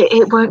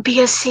it won't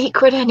be a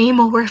secret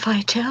anymore if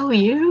I tell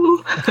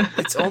you.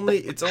 It's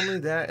only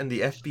that and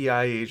the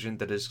FBI agent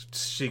that is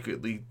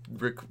secretly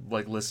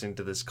like listening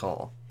to this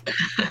call.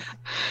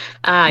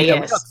 Yes. We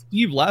got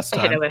Steve last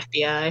time. Head of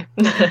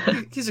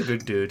FBI. He's a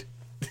good dude.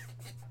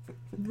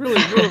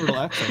 Really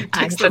relaxing.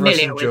 I'm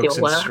familiar with your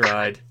work.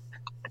 Stride.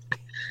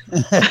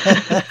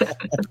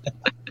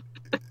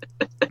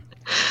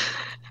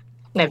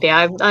 No, but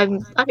yeah,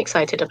 I'm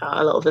excited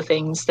about a lot of the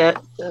things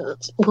that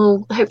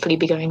will hopefully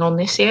be going on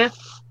this year.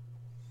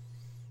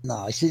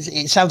 Nice.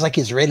 It sounds like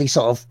it's really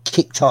sort of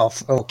kicked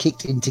off or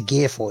kicked into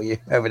gear for you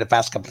over the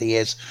past couple of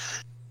years.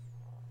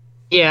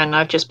 Yeah, and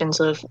I've just been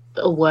sort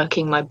of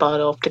working my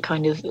butt off to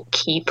kind of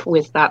keep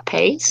with that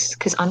pace,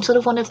 because I'm sort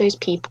of one of those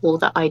people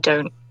that I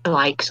don't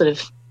like sort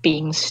of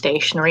being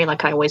stationary.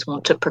 Like, I always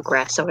want to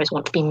progress. I always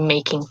want to be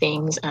making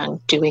things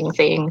and doing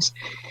things.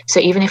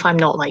 So even if I'm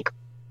not like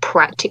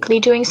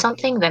practically doing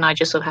something, then I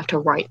just sort of have to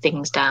write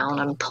things down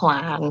and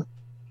plan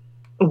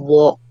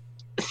what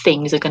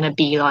things are going to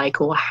be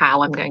like or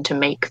how I'm going to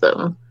make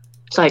them.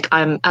 So like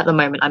I'm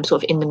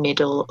sort of in the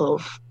middle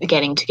of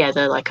getting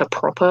together like a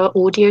proper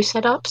audio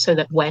setup so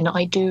that when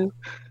I do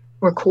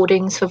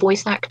recordings for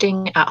voice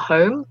acting at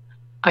home,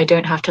 I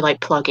don't have to like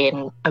plug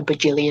in a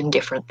bajillion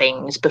different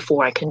things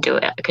before I can do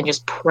it. I can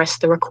just press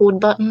the record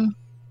button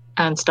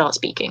and start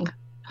speaking.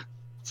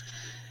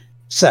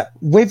 So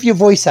with your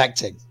voice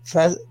acting,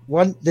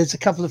 there's a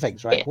couple of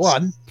things, right? Yes.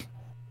 One,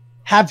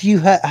 have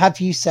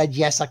you said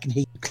yes, I can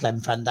hear you,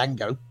 Clem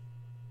Fandango?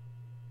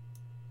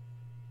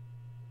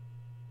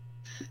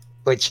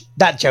 Which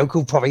that joke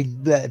will probably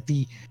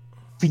be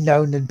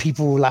known, and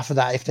people will laugh at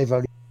that if they've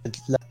only heard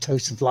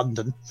Toast of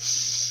London.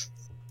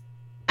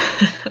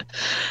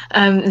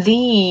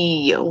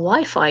 The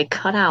Wi-Fi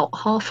cut out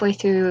halfway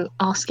through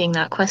asking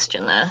that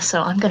question there,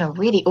 so I'm going to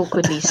really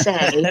awkwardly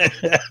say,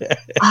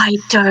 I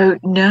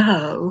don't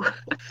know.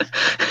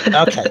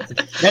 Okay,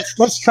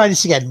 let's try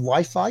this again.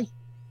 Wi-Fi,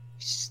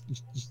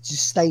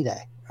 just stay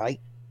there, right?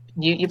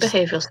 You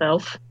behave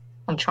yourself.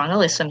 I'm trying to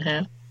listen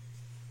here.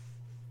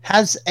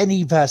 Has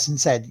any person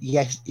said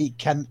yes?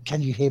 Can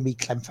you hear me,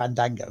 Clem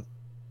Fandango?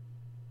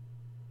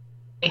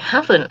 I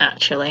haven't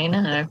actually,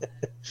 no.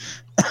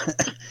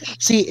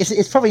 See,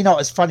 it's probably not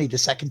as funny the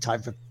second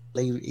time for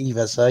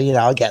either, so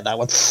I get that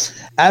one.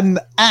 And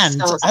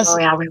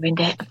sorry, I ruined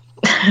it.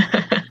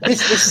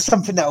 this is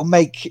something that will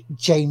make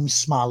James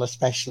smile,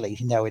 especially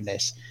knowing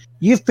this.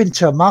 You've been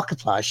to a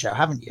Markiplier show,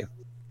 haven't you?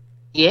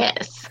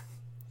 Yes.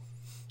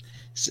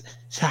 So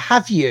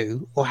have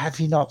you, or have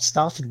you not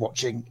started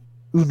watching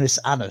Unus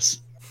Annus?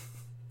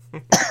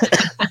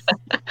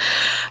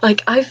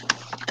 Like I've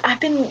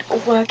been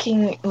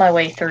working my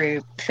way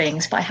through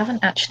things, but I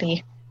haven't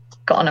actually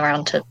gotten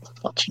around to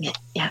watching it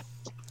yet.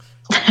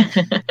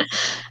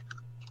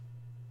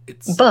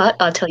 But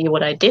I'll tell you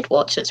what I did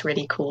watch that's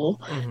really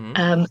cool.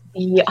 Mm-hmm.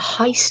 The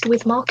Heist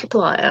with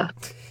Markiplier.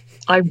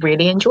 I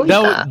really enjoyed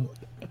that.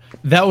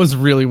 That was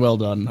really well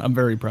done. I'm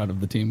very proud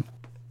of the team.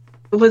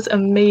 It was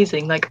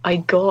amazing. Like, I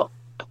got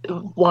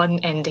one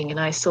ending and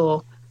I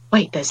saw,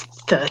 wait, there's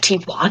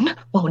 31?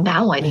 Well,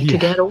 now I need to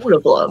get all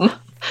of them.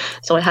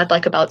 So I had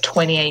like about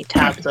 28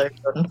 tabs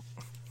open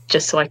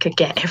just so I could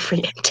get every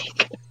ending.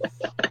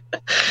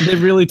 They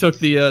really took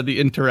the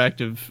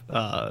interactive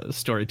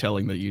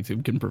storytelling that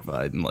YouTube can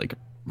provide and like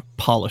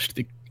polished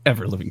the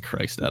ever living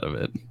Christ out of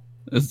it.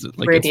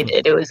 Really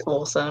did. It was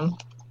awesome.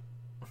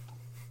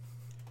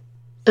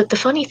 But the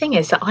funny thing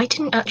is that I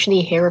didn't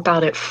actually hear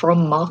about it from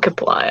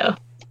Markiplier.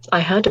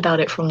 I heard about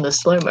it from the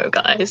Slow-Mo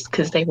guys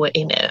because they were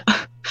in it.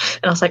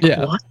 And I was like,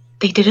 what?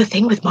 They did a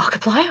thing with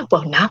Markiplier?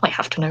 Well, now I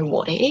have to know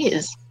what it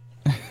is.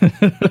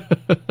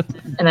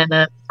 And then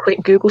a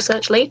quick Google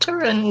search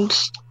later, and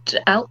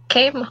out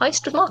came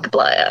Heist with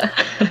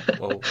Markiplier.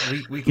 Well,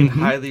 we can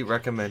highly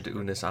recommend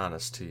Unus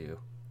Annus to you.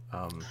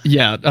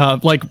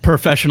 Like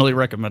professionally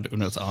recommend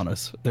Unus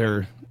Annus.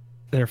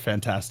 They're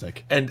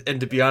fantastic. And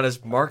to be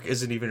honest, Mark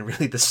isn't even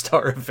really the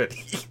star of it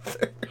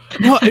either.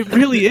 No, it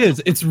really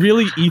is. It's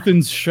really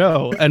Ethan's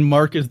show, and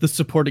Mark is the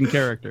supporting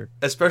character.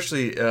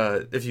 Especially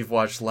if you've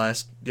watched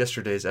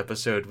yesterday's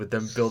episode with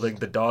them building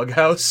the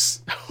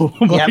doghouse. Oh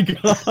my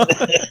god!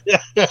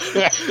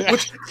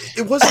 Which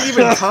it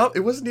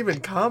wasn't even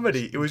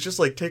comedy. It was just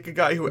like take a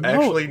guy who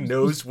actually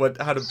knows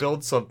how to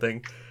build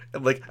something.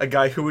 And like a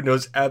guy who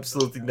knows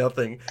absolutely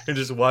nothing, and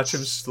just watch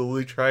him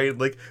slowly try and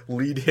like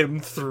lead him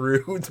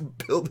through the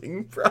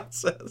building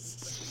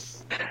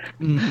process.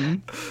 Mm-hmm.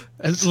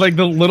 It's like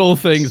the little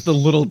things, the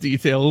little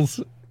details.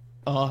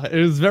 It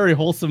was very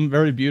wholesome,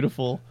 very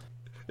beautiful,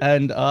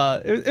 and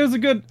it was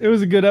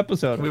a good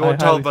episode. We won't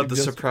tell about the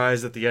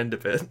surprise at the end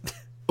of it.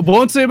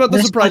 Won't say about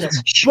the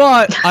surprise,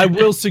 but I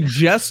will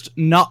suggest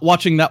not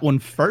watching that one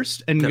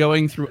first and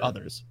going through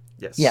others.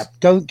 Yes. Yeah.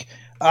 Don't.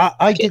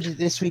 I did it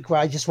this week where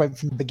I just went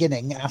from the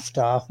beginning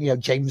after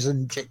James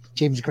and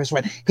Chris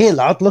went, here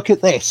lad, look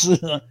at this.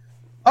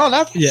 Oh,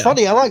 that's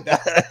funny, I like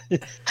that.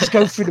 Just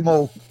go through them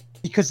all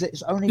because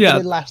it's only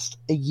going to last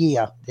a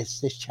year,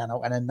 this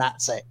channel, and then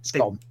that's it. It's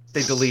gone.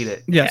 They delete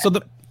it. So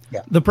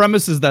the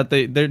premise is that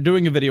they're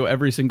doing a video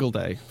every single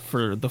day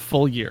for the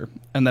full year,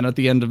 and then at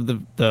the end of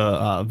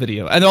the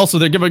video, and also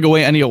they're giving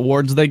away any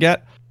awards they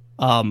get.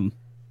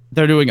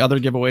 They're doing other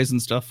giveaways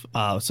and stuff,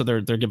 so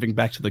they're giving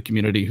back to the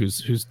community.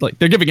 Who's like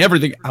they're giving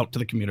everything out to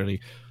the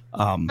community.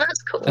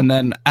 That's cool. And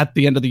then at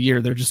the end of the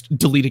year, they're just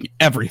deleting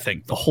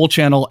everything, the whole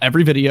channel,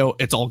 every video.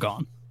 It's all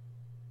gone.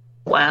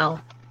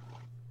 Wow.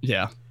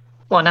 Yeah.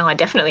 Well, now I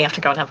definitely have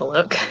to go and have a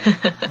look.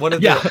 One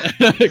of Yeah,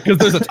 because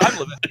there's a time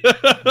limit.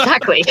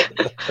 Exactly.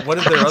 One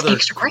of their That's the other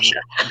extra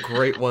pressure.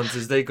 great ones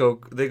is they go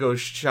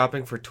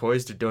shopping for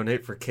toys to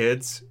donate for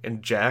kids,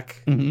 and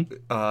Jack,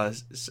 except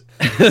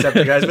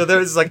the guys, but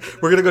it's like,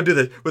 we're gonna go do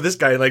this with this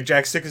guy, and like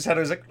Jack sticks his head,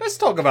 and he's like, let's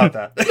talk about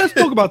that. Let's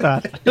talk about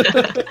that.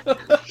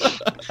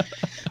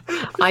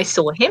 I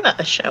saw him at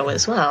a show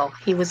as well.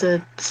 He was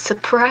a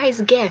surprise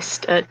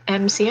guest at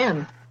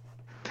MCM,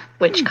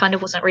 which kind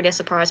of wasn't really a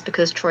surprise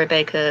because Troy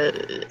Baker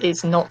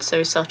is not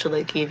so subtle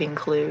at giving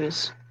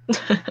clues.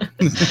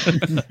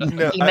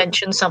 He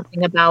mentioned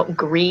something about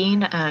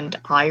green and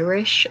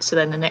Irish, so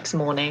then the next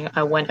morning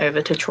I went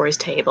over to Troy's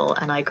table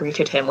and I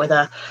greeted him with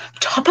a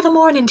 "top of the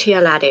morning to you,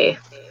 laddie."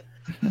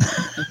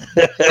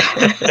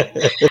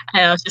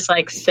 And I was just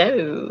like,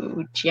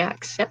 "So,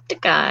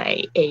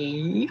 Jacksepticeye,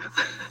 eh?"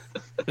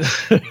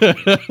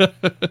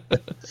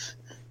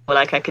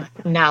 Like, I could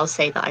now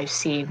say that I've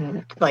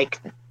seen like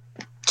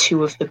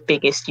 2 of the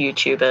biggest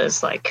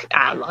YouTubers like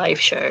at live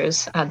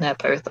shows, and they're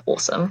both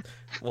awesome.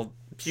 Well,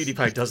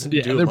 PewDiePie doesn't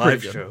do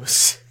live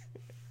shows,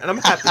 and I'm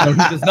happy. No,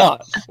 he does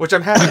not. Which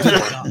I'm happy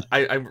for.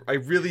 I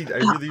really.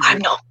 I'm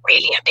not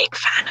really a big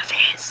fan of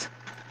his.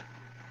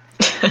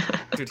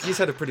 Dude, he's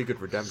had a pretty good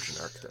redemption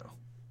arc, though.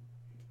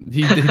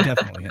 He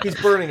definitely has. He's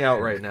burning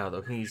out right now,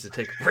 though. He needs to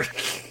take a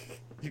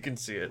break. You can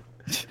see it.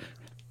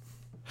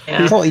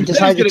 Yeah. I thought he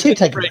decided to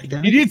take a break.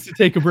 He needs to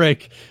take a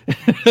break.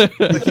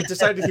 Like, he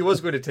decided he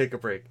was going to take a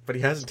break, but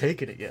he hasn't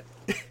taken it yet.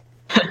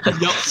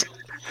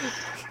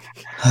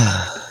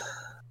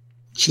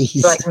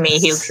 Jeez. Like me,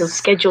 he'll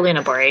schedule in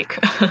a break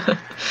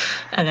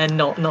and then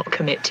not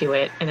commit to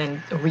it, and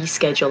then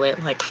reschedule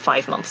it like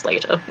 5 months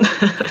later.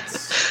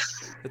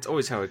 It's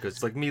always how it goes.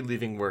 It's like me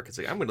leaving work. It's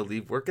like, I'm going to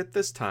leave work at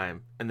this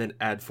time and then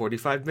add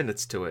 45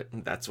 minutes to it.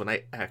 And that's when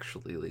I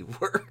actually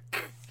leave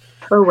work.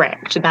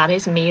 Correct. That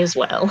is me as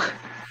well.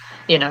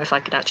 You know, if I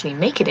could actually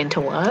make it into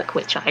work,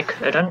 which I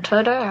couldn't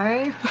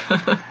today.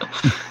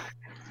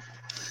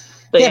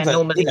 But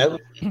normally,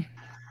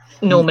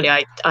 normally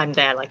I'm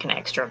there like an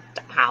extra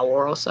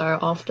hour or so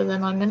after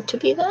than I'm meant to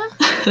be there.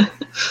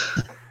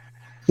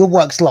 Your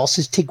work's loss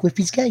is Tig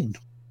Whippy's gain.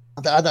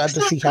 I don't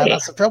see how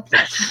that's a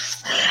problem.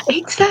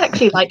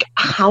 Exactly. Like,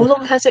 how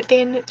long has it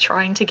been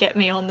trying to get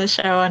me on the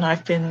show, and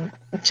I've been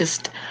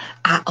just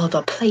at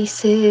other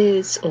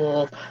places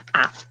or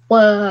at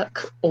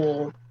work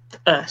or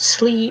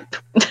asleep.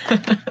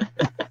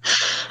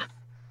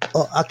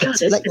 Well, I can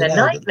God, it's been a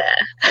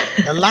nightmare.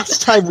 The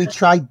last time we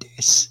tried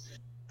this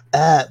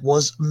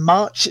was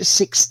March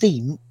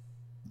 16,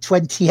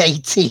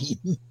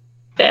 2018.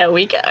 There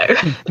we go.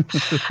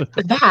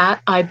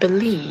 That, I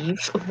believe,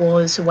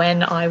 was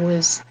when I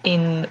was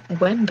in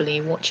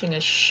Wembley watching a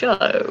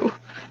show,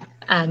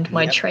 and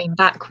my train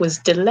back was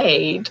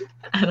delayed,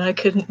 and I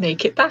couldn't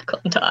make it back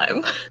on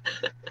time.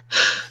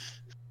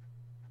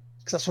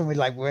 Because that's when we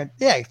went,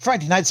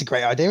 Friday night's a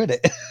great idea, isn't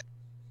it?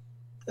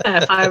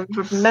 If I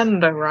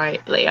remember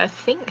rightly, I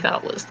think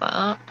that was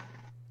that.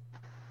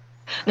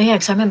 No, yeah,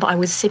 because I remember I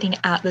was sitting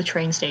at the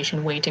train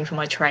station waiting for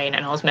my train,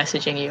 and I was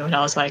messaging you, and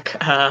I was like,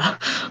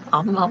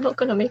 I'm not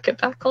going to make it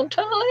back on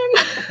time.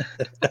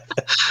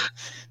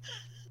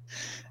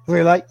 We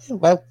were like,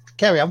 well,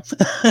 carry on.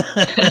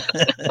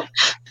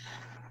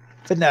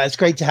 But no, it's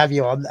great to have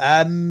you on.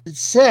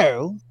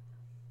 So,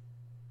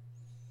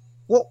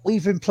 what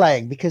we've been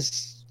playing,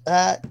 because,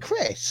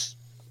 Chris,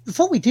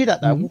 before we do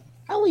that, though,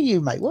 how are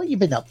you, mate? What have you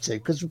been up to?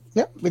 Because we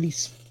haven't really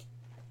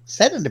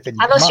said anything.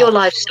 Tell us your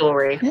life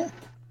story. Yeah.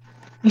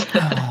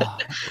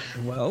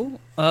 Well,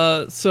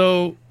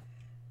 so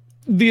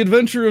the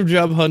adventure of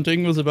job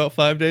hunting was about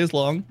 5 days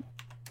long,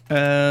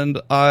 and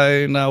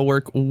I now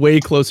work way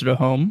closer to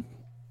home,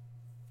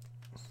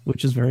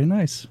 which is very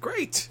nice.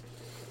 Great.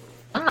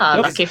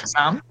 Lucky for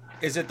some.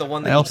 Is it the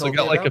one that I also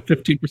got like a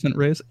 15%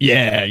 raise?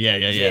 Yeah.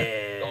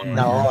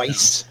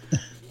 Nice.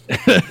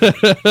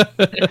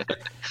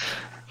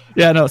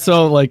 Yeah, no,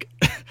 so like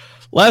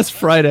last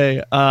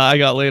Friday, I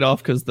got laid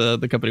off because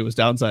the company was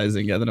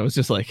downsizing, and then I was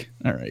just like,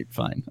 all right,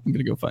 fine, I'm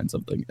gonna go find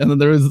something. And then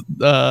there was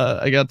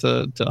I got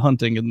to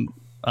hunting, and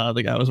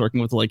the guy I was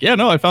working with was like, yeah,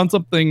 no, I found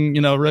something,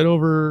 right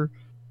over,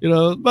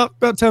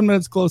 about 10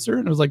 minutes closer.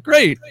 And I was like,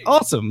 great,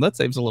 awesome, that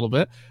saves a little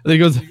bit. And then he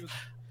goes,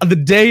 on the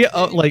day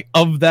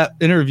of that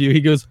interview,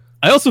 he goes,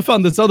 I also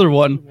found this other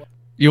one.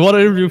 You want to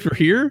interview for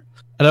here?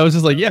 And I was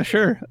just like, yeah,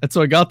 sure. And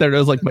so I got there, and I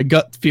was like, my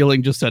gut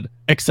feeling just said,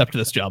 accept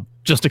this job.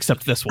 Just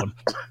accept this one.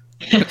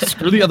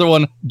 Screw the other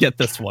one. Get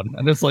this one.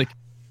 And it's like,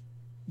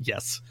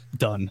 yes,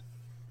 done.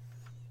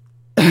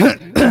 So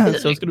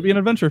it's going to be an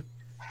adventure.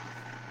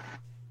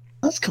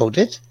 That's cool,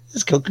 dude.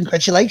 That's cool.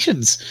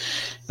 Congratulations.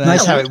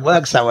 Nice how it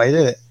works that way,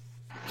 isn't it?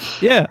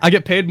 Yeah, I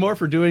get paid more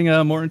for doing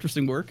more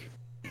interesting work.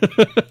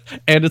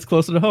 And it's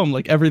closer to home.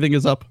 Like, everything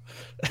is up.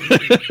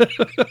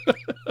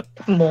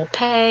 More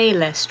pay,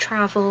 less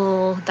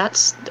travel.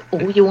 That's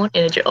all you want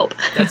in a job.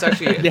 That's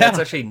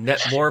actually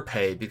net more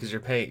pay, because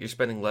you're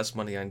spending less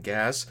money on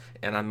gas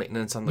and on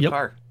maintenance on the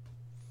car.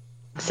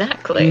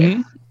 Exactly.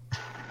 Mm-hmm.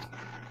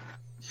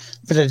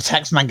 But then the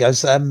tax man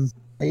goes, are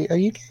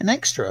you getting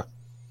extra?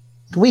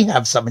 Can we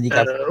have some? And you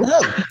go, no.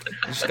 You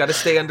just got to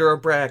stay under a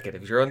bracket.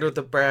 If you're under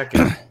the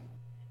bracket,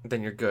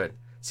 then you're good.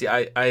 See,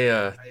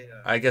 I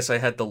guess I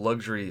had the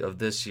luxury of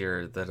this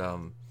year that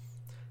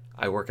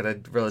I work at a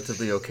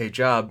relatively okay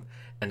job,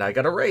 and I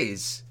got a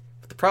raise.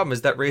 But the problem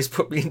is that raise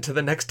put me into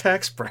the next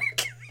tax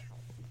bracket.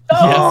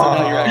 Yeah, so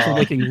now you're actually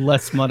making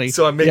less money.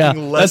 So I'm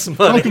making less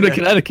money. Welcome to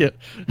Connecticut.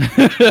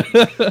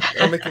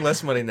 I'm making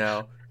less money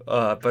now.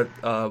 But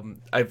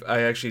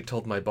I actually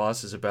told my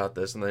bosses about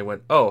this, and they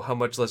went, "Oh, how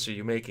much less are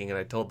you making?" And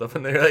I told them,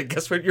 and they're like,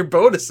 "Guess what your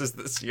bonus is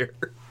this year?"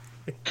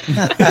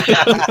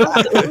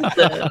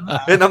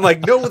 And I'm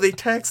like, "No, they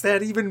tax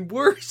that even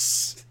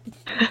worse.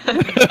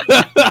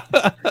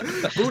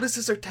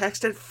 Bonuses are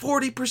taxed at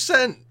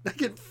 40%. I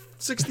get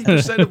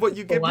 60% of what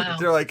you give me."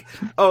 They're like,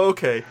 "Oh,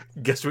 okay.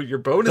 Guess what your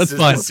bonus is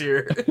this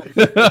year?"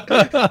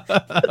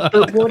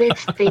 But what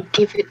if they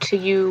give it to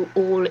you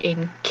all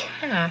in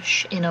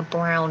cash in a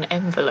brown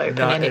envelope,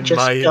 and then it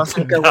just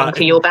doesn't go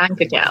onto your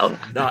bank account?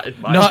 Not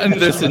in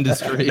this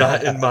industry.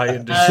 Not in my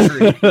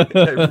industry.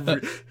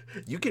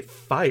 You get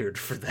fired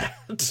for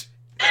that.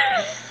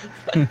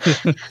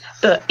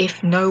 But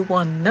if no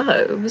one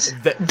knows,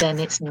 then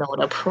it's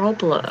not a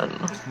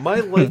problem.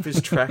 My life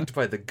is tracked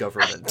by the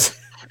government.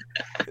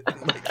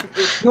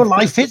 Your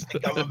life is the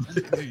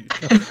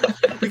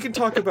government. We can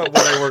talk about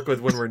what I work with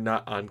when we're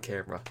not on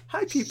camera.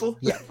 Hi, people.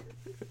 Yeah.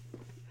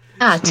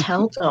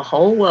 Tell the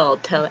whole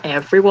world, tell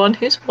everyone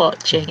who's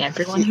watching,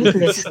 everyone who's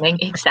listening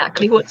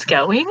exactly what's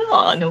going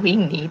on. We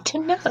need to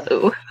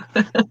know.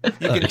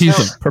 He's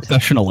a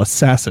professional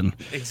assassin.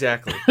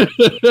 Exactly.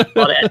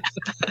 Got it.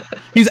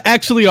 He's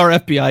actually our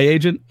FBI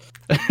agent.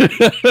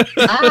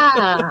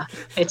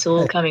 It's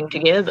all coming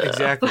together.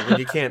 Exactly. When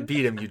you can't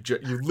beat him, you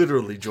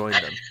literally join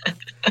them.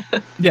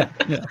 Yeah.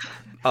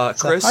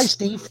 Chris. Hi,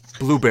 Steve.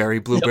 Blueberry.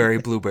 Oh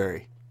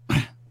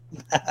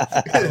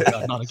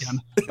God, not again.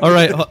 All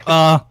right.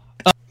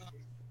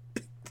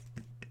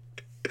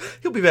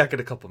 He'll be back in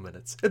a couple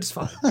minutes. It's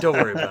fine. Don't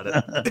worry about it.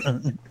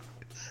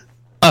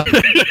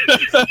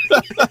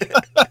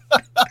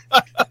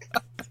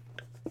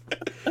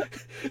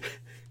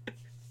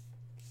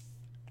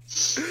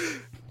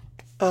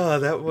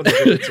 That one.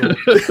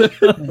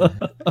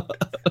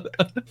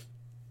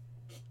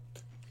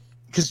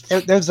 Because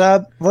there's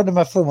one of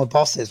my former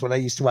bosses when I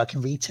used to work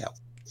in retail.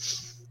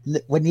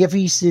 Whenever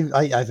he used to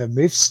either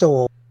move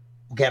store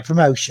or get a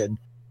promotion,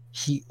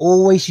 he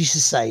always used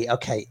to say,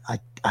 "Okay,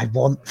 I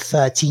want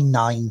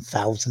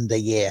 39,000 a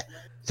year.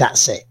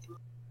 That's it."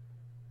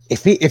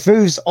 If it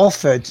was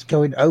offered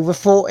going over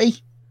 40,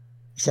 he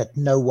said,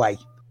 "No way,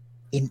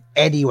 in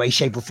any way,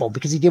 shape, or form,"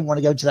 because he didn't want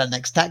to go to that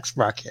next tax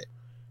bracket.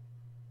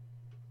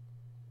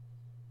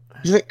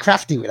 He was a bit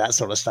crafty with that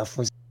sort of stuff.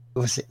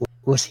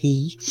 Was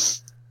he?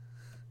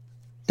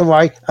 Don't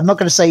worry, I'm not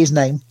going to say his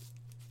name.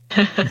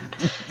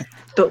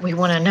 But we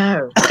want to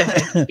know.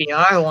 The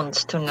FBI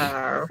wants to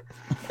know.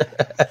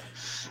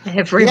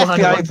 Everyone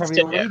the FBI wants probably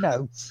to already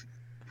know.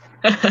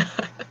 knows.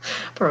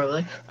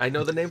 Probably. I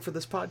know the name for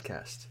this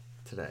podcast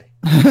today.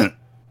 The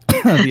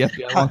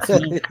FBI wants to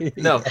know.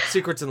 No,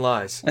 Secrets and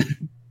Lies.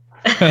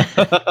 I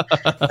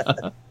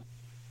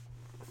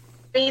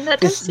mean,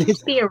 that does seem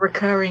to be a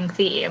recurring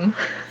theme.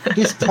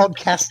 This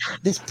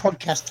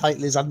podcast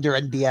title is under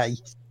NDA.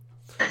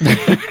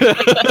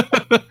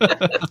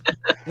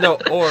 No,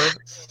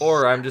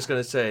 or I'm just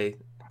gonna say,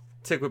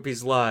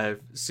 Tickwipies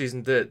Live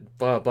season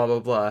blah blah blah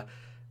blah,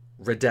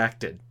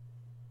 redacted.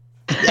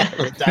 Yeah,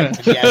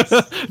 redacted, yes.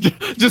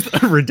 Just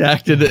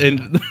redacted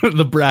in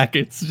the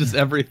brackets, just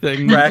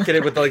everything.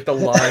 Bracketed with like the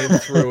line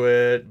through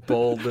it,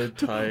 bolded,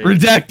 type.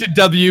 Redacted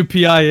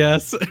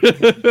WPIS.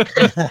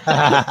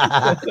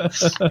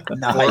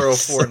 Nice.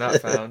 404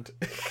 not found.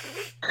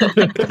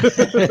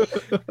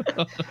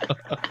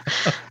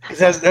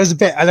 There's a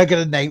bit, and I'm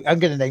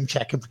gonna name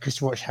check her because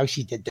to watch how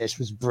she did this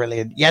was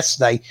brilliant.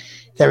 Yesterday,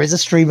 there is a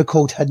streamer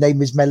called, her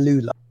name is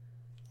Melula,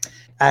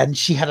 and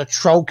she had a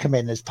troll come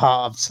in as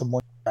part of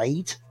someone's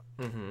raid.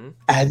 Mm-hmm.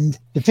 And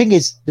the thing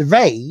is, the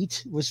raid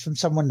was from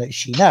someone that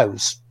she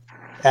knows,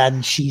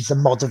 and she's a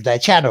mod of their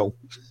channel.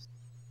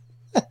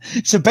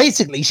 So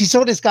basically, she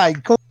saw this guy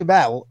and called him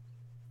out,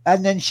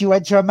 and then she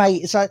went to her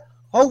mate. It's like,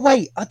 "Oh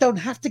wait, I don't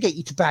have to get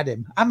you to ban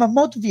him. I'm a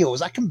mod of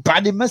yours. I can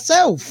ban him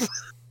myself."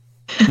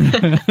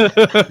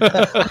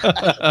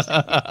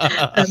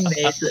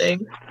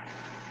 Amazing.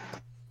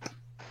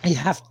 You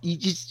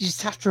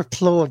just have to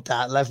applaud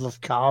that level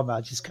of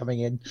karma just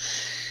coming in.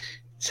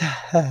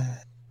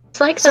 It's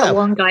like that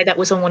one guy that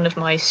was on one of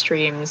my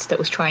streams that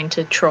was trying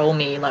to troll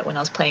me, like when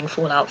I was playing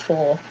Fallout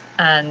 4,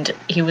 and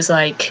he was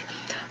like,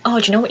 "Oh,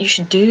 do you know what you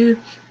should do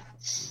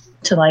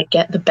to like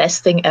get the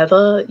best thing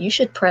ever? You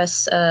should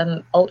press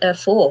Alt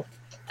F4."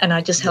 And I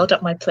just held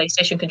up my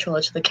PlayStation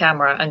controller to the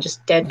camera and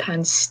just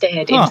deadpan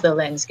stared into the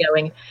lens,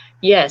 going,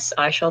 "Yes,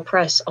 I shall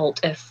press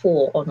Alt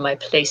F4 on my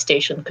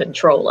PlayStation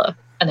controller."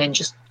 And then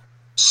just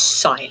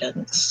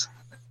silence.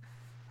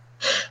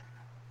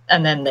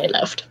 And then they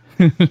left.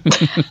 They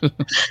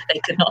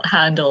could not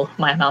handle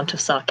my amount of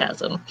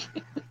sarcasm.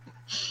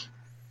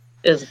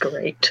 It was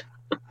great.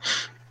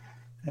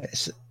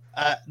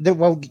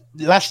 Well,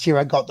 last year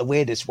I got the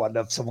weirdest one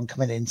of someone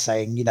coming in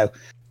saying,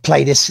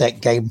 play this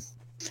set game,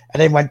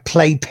 and then went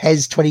play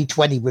PES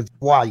 2020 with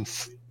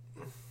wife.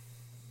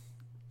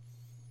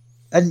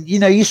 And,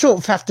 you sort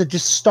of have to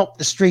just stop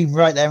the stream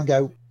right there and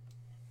go,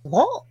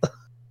 what?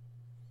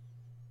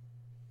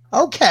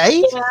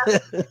 Okay.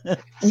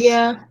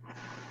 Yeah.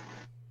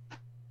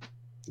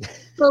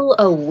 People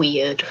are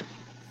weird.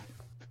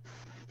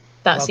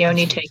 That's the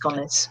only take on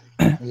this.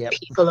 Yep.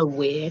 People are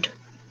weird.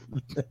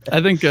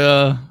 I think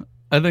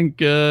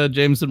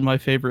James and my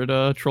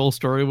favorite troll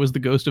story was the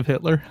Ghost of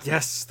Hitler.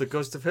 Yes, the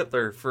Ghost of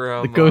Hitler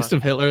from the Ghost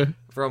of Hitler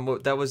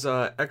that was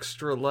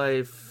Extra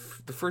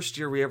Life, the first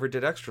year we ever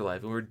did Extra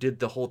Life, and we did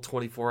the whole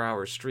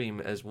 24-hour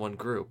stream as one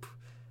group.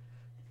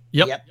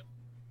 Yep.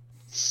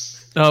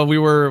 We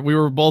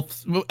were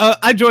both.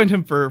 I joined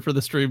him for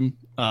the stream.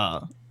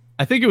 I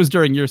think it was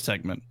during your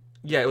segment.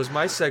 Yeah, it was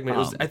my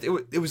segment.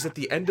 It was at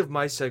the end of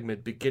my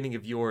segment, beginning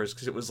of yours,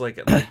 because it was like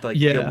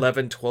the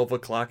 11, 12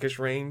 o'clock-ish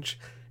range,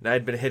 and I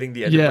had been hitting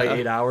the end of my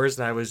 8 hours,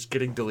 and I was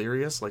getting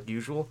delirious like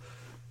usual.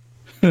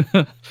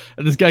 And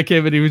this guy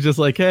came in, he was just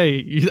like,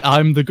 "Hey,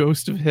 I'm the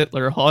Ghost of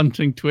Hitler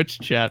haunting Twitch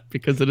chat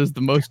because it is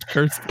the most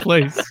cursed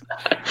place."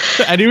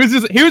 And he was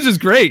just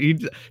great.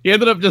 He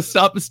ended up just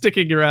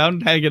sticking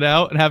around, hanging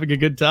out, and having a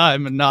good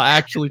time, and not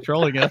actually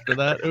trolling after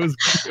that. It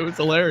was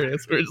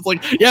hilarious. We were just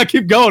like, "Yeah,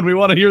 keep going. We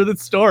want to hear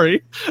this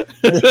story."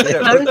 Those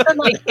are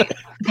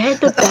they're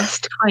the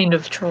best kind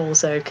of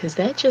trolls though, because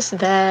they're just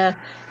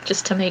there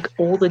just to make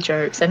all the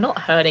jokes. They're not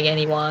hurting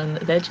anyone.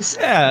 They're just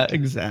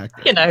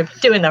exactly.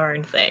 Doing their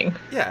own thing.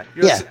 Yeah,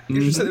 you're just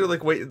sitting there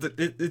like, wait,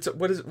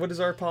 what is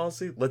our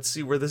policy? Let's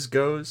see where this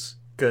goes,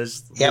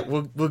 because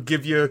we'll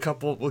give you a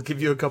couple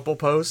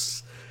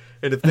posts,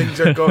 and if things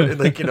are going, and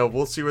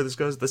we'll see where this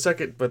goes. The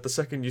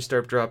second you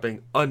start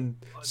dropping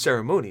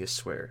unceremonious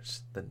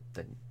swears, then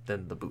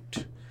the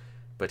boot.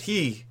 But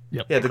the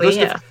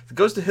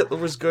Ghost of Hitler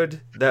was good.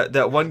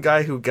 That one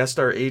guy who guessed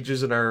our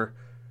ages and our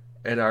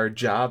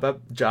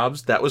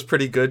jobs, that was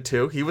pretty good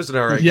too. He was an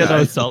alright guy. Yeah, that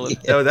was solid.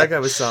 No, that guy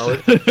was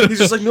solid. He's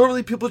just like,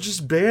 normally people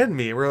just ban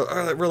me. We're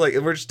like,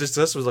 and we're just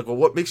discussing. Was like, well,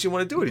 what makes you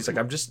want to do it? He's like,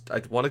 I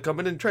want to come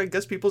in and try and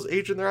guess people's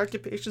age and their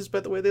occupations by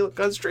the way they look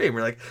on stream.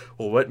 We're like,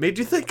 well, what made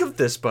you think of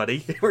this,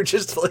 buddy? We're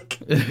just like,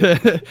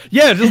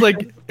 just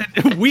like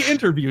we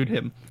interviewed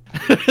him.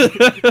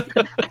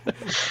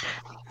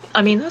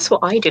 I mean, that's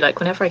what I do.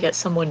 Like, whenever I get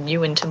someone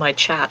new into my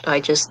chat,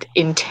 I just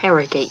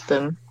interrogate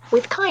them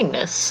with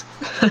kindness.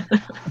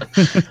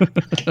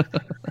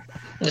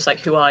 Just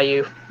like, who are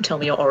you? Tell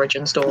me your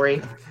origin story.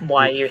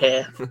 Why are you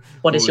here?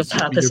 What is your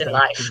purpose in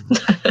life?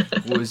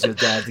 Who is your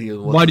daddy?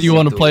 Why do you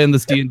want to play in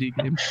this D&D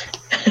game?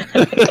 I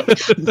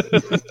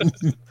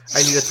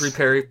need a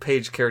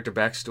 3-page character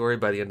backstory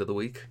by the end of the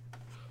week.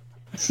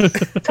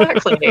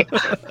 Exactly.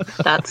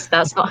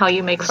 That's not how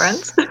you make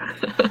friends.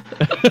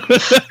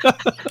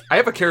 I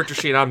have a character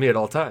sheet on me at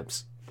all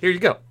times. Here you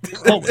go.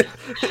 Perfect.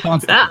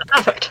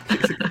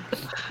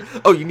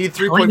 Oh, you need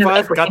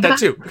 3.5? Got that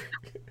too.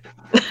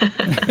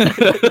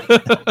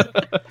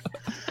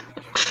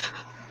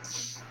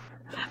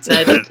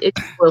 It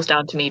boils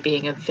down to me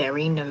being a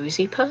very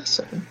nosy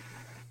person.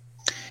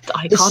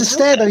 It's the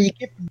stare though you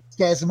give them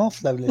scares them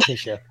off though,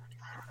 Letitia.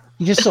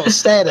 You just sort of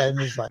stare there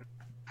and it's like,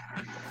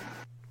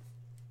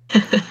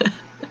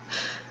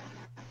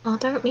 I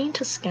don't mean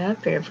to scare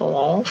people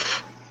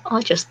off.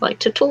 I just like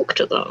to talk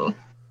to them.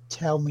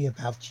 Tell me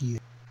about you.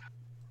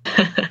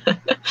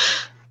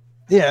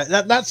 Yeah,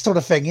 that sort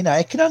of thing,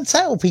 it can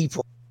unsettle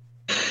people.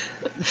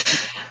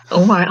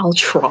 Alright, I'll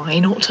try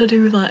not to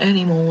do that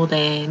anymore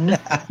then.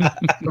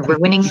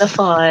 Ruining the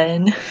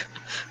fun.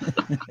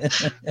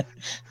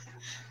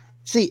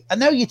 See, I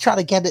know you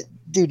try to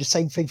do the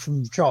same thing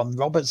from John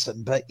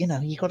Robertson, but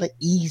you got to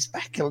ease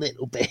back a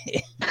little bit.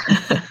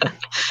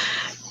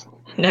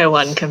 No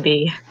one can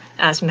be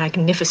as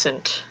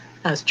magnificent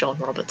as John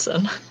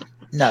Robertson.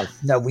 No,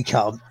 we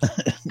can't.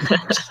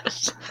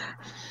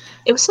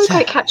 It was so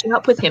great catching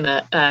up with him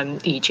at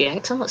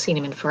EGX. I've not seen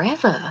him in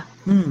forever.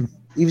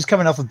 He was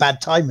coming off a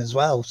bad time as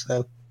well,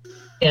 so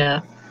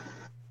yeah.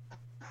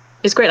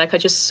 It's great. Like, I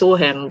just saw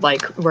him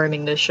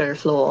roaming the show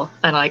floor,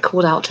 and I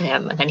called out to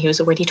him, and then he was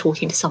already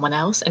talking to someone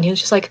else, and he was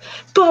just like,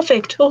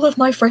 "Perfect! All of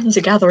my friends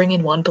are gathering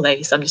in one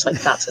place." I'm just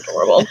like, "That's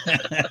adorable."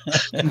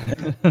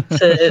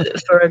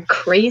 For a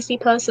crazy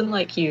person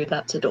like you,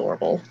 that's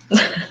adorable.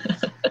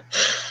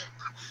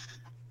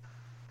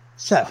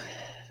 So,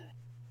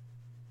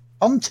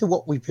 on to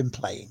what we've been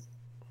playing.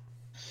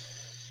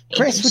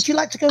 Chris, would you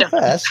like to go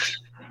first?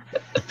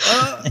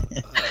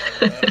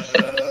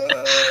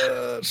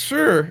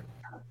 Sure.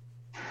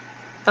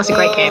 That's a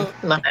great game.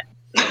 Love it.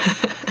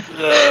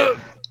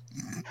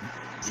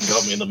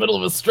 Got me in the middle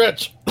of a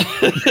stretch.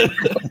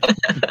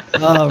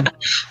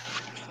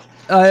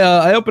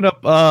 I opened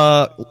up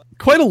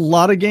quite a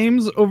lot of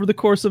games over the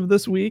course of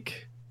this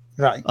week.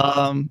 Right.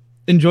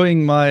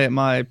 Enjoying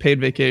my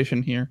paid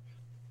vacation here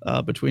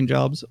between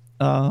jobs.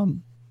 I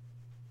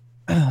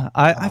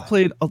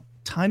played a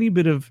tiny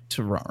bit of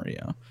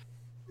Terraria.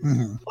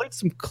 Mm-hmm. Played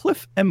some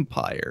Cliff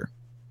Empire.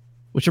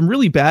 which I'm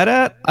really bad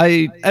at.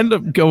 I end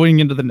up going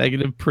into the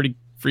negative pretty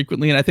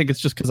frequently, and I think it's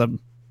just because I'm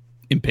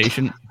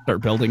impatient,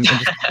 start building and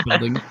just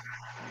building,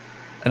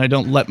 and I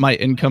don't let my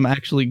income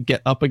actually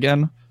get up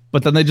again.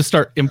 But then they just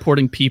start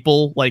importing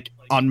people like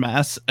en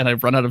masse, and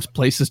I've run out of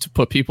places to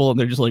put people, and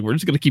they're just like, we're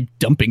just going to keep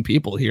dumping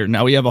people here.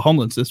 Now we have a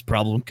homelessness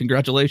problem.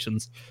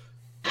 Congratulations.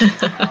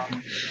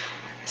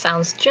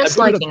 Sounds just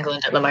like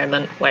England at the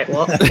moment. Wait,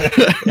 what?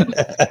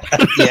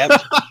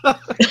 Yep.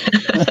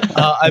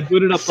 I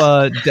booted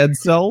up Dead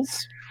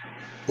Cells.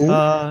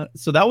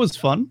 So that was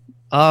fun.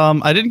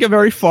 I didn't get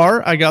very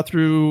far. I got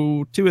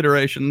through 2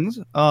 iterations.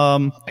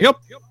 I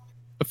got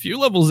a few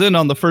levels in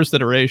on the first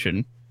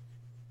iteration.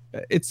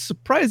 It's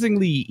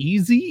surprisingly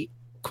easy, ?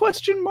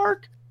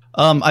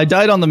 I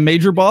died on the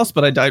major boss,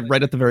 but I died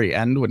right at the very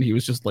end when he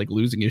was just like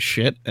losing his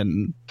shit,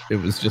 and it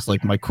was just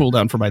like my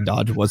cooldown for my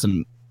dodge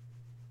wasn't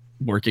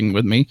working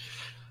with me.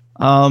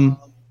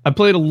 I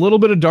played a little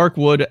bit of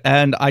Darkwood,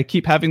 and I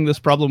keep having this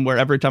problem where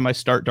every time I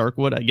start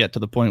Darkwood, I get to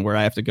the point where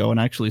I have to go and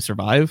actually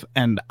survive,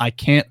 and I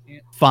can't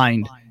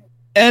find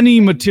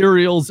any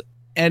materials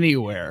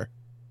anywhere,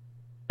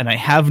 and I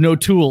have no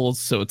tools,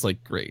 so it's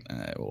like, great,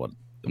 what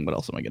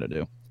else am I gonna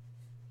do?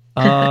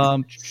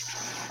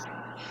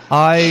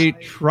 I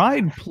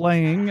tried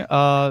playing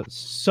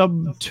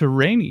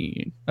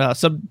Subterranean. I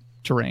was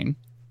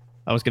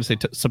going to say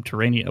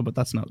Subterranea, but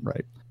that's not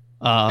right.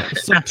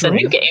 That's a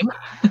new game.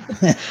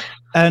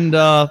 And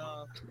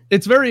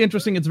it's very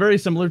interesting. It's very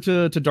similar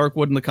to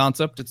Darkwood in the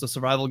concept. It's a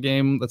survival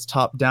game that's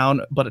top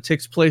down, but it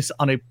takes place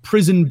on a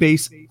prison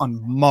base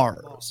on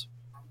Mars.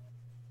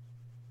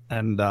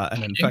 And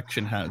an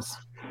infection has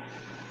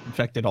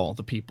infected all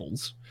the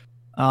peoples.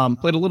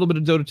 Played a little bit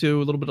of Dota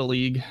 2, a little bit of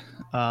League.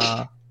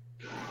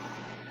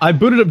 I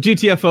booted up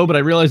GTFO, but I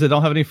realized I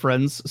don't have any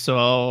friends,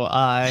 so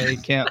I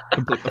can't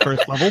complete the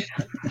first level.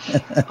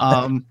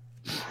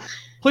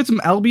 Played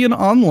some Albion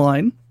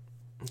Online.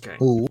 Okay.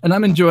 Ooh. And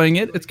I'm enjoying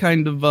it. It's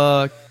kind of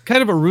a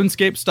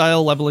RuneScape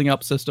style leveling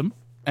up system,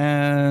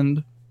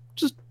 and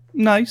just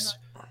nice.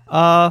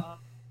 I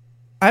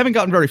haven't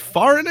gotten very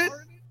far in it,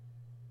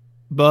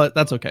 but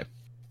that's okay.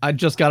 I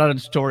just got out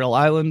of Tutorial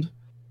Island.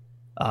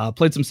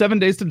 Played some 7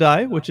 Days to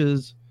Die, which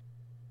is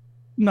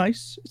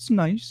nice. It's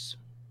nice.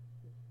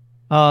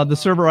 The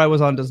server I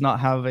was on does not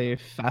have a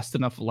fast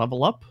enough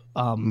level up.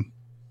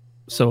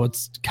 So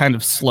it's kind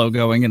of slow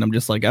going, and I'm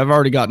just like, I've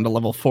already gotten to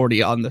level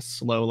 40 on this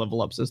slow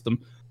level up system.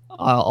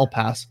 I'll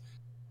pass.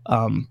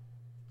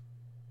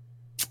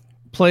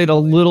 Played a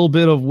little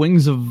bit of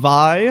Wings of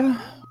Vi,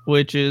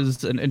 which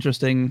is an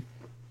interesting,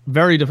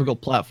 very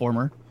difficult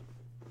platformer.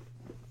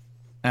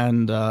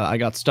 And I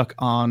got stuck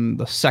on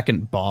the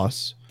second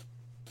boss,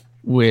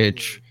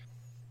 which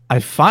I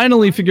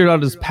finally figured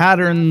out his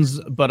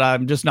patterns, but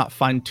I'm just not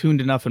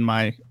fine-tuned enough in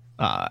my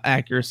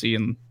accuracy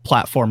and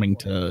platforming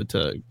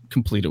to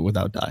complete it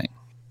without dying.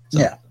 So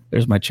Yeah.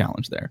 There's my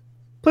challenge there.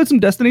 Played some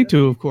Destiny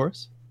 2, of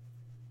course.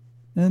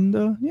 And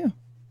yeah,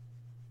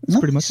 that's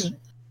pretty much it.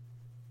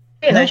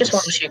 You know, just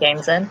 1 or 2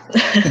 games then.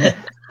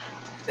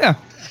 Yeah.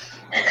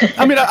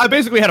 I mean, I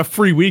basically had a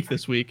free week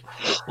this week.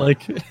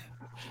 Like,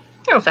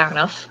 Oh, fair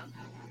enough.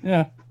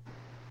 yeah.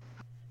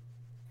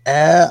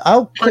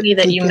 I'll Funny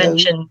that quickly you go-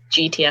 mentioned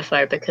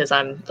GTFO because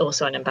I'm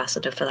also an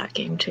ambassador for that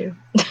game too.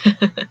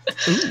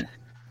 Ooh.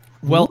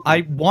 Well,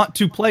 I want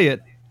to play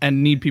it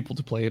and need people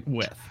to play it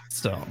with.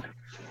 So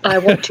I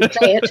want to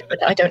play it,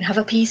 but I don't have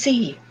a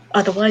PC.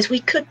 Otherwise,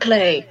 we could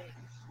play.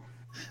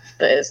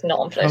 But it's not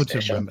on how to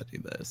PlayStation. remedy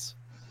this?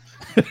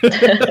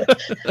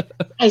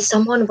 Hey,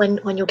 someone,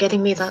 when you're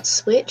getting me that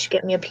Switch,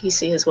 get me a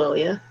PC as well,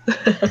 yeah?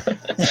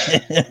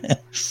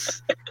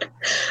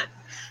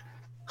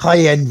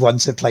 High-end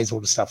ones that plays all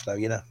the stuff, though,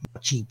 you know.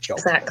 Cheap job.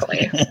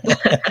 Exactly.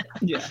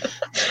 Yeah.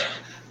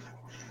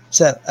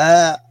 So,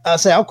 I'll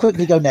say I'll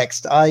quickly go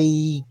next.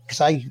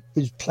 Because I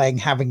was playing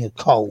having a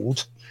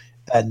cold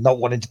and not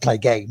wanting to play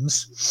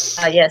games.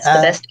 Yes,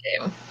 the best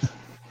game.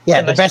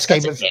 Yeah, the most best game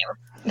expensive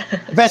was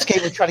the best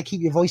game was trying to keep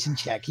your voice in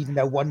check, even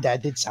though one day I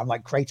did sound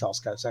like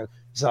Kratos.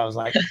 So I was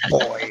like,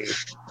 boy,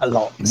 a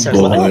lot. So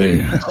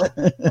Boy.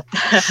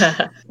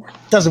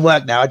 doesn't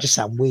work now. I just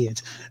sound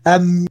weird.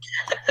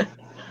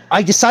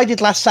 I decided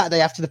last Saturday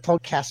after the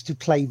podcast to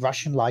play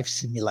Russian Life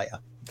Simulator.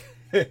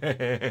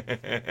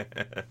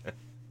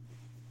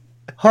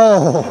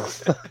 Oh,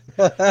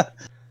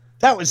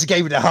 that was a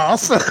game and a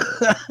half.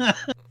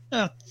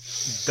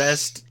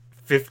 Best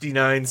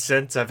 59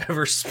 cents I've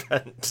ever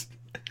spent.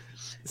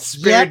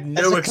 Spared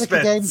no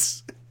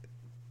expense.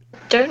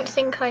 Don't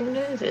think I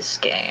know this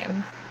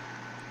game.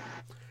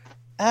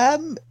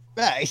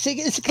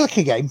 It's a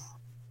clicker game.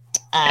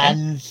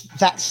 And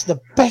that's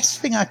the best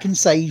thing I can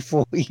say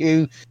for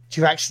you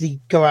to actually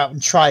go out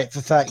and try it for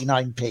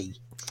 39p.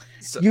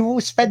 So, You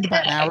will spend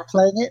about an hour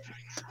playing it.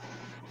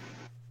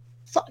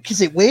 Fuck,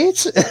 is it weird?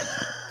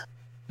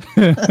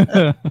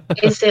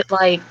 Is it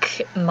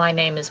like My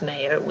Name is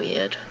Mayo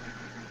weird?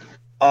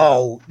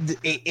 Oh,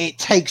 it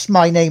takes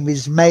My Name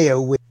is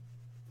Mayo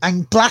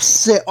and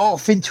blasts it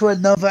off into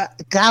another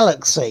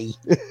galaxy.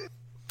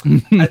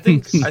 I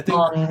think.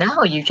 Oh,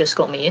 now you just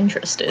got me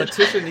interested.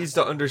 Letitia needs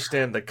to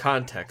understand the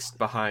context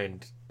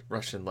behind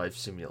Russian Life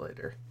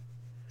Simulator.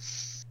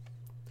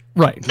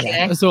 Right.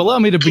 Okay. So allow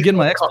me to begin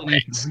my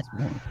explanation.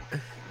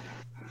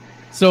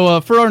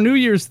 So for our New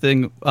Year's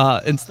thing,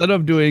 instead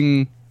of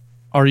doing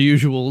our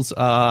usuals,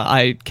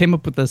 I came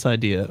up with this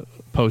idea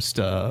post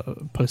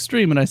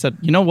stream, and I said,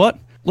 you know what?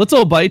 Let's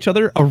all buy each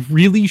other a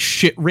really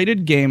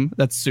shit-rated game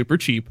that's super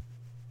cheap,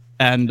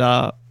 and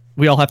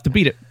we all have to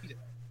beat it.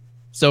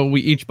 So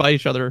we each buy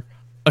each other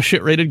a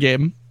shit-rated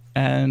game,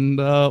 and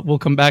we'll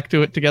come back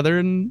to it together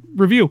and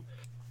review.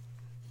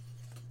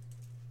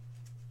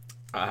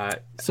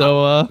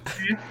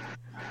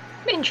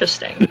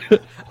 Interesting.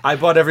 I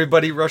bought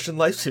everybody Russian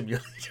Life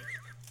Simulator.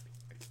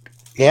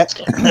 Yep.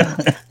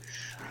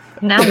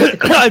 Now with the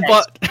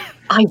context,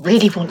 I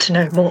really want to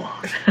know more.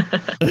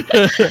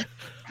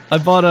 I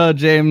bought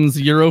James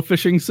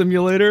Eurofishing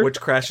Simulator,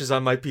 which crashes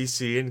on my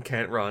PC and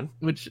can't run.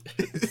 Which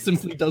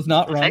simply does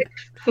not run.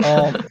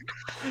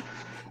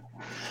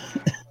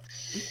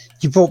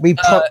 You brought me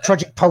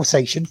Project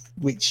Pulsation,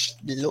 which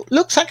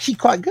looks actually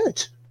quite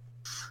good.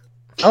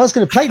 I was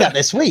going to play that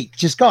this week,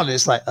 just gone.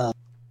 It's like,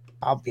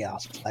 I'll be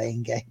asked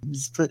playing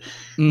games, but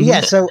yeah.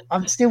 So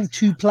I'm still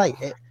to play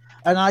it,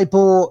 and I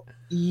bought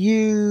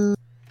James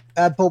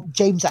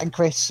and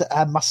Chris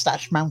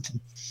Mustache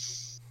Mountain,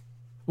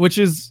 which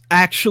is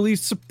actually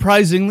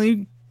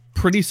surprisingly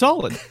pretty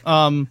solid.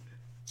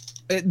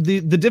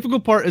 The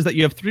difficult part is that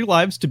you have 3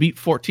 lives to beat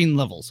 14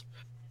 levels.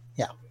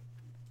 Yeah.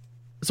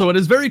 So it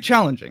is very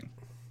challenging.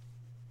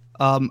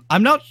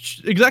 I'm not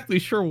exactly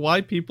sure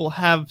why people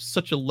have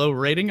such a low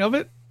rating of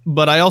it,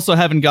 but I also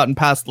haven't gotten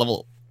past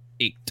level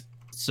 8.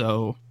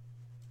 So,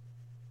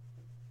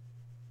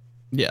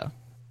 yeah.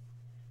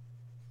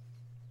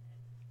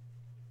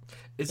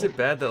 Is it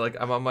bad that like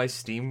I'm on my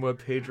Steam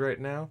webpage right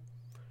now,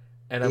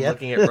 and I'm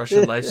looking at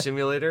Russian Life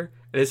Simulator,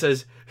 and it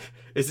says,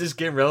 "Is this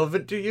game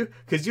relevant to you?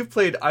 Because you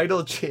played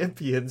Idle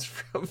Champions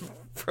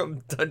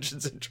from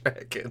Dungeons and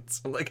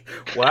Dragons." I'm like,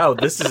 wow,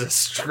 this is a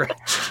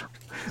stretch.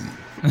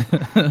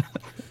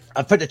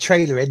 I put a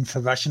trailer in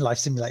for Russian Life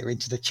Simulator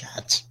into the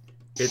chat.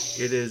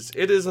 It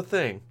is a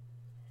thing.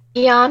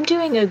 Yeah, I'm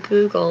doing a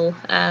Google,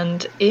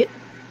 and it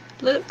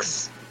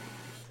looks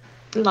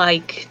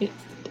like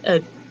a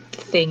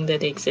thing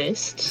that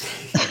exists.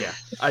 Yeah,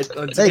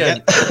 once there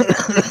again,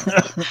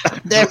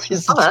 there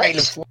is the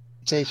trailer for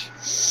it.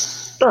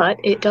 But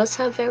it does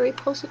have very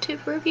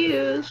positive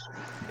reviews.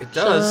 It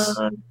does.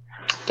 So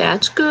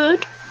that's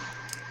good.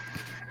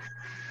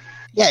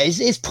 Yeah,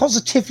 it's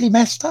positively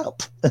messed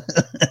up.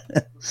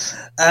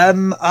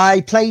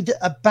 I played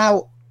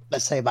about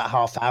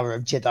half hour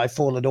of Jedi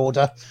Fallen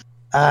Order.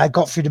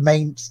 Got through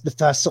the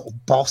first sort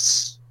of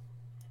boss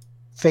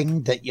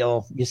thing that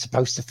you're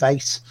supposed to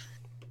face.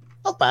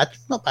 Not bad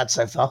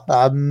so far.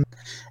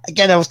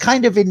 Again, I was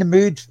kind of in the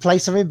mood to play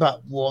something,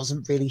 but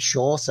wasn't really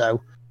sure.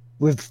 So,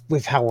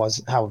 with how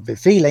I've been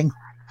feeling,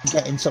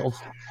 getting sort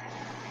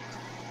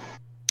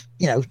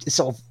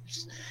of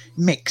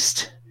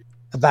mixed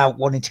about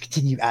wanting to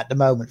continue at the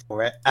moment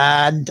for it.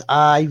 And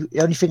the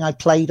only thing I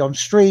played on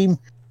stream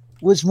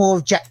was more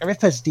of Jack the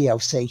Ripper's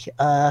DLC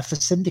for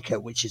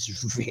Syndicate, which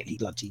is really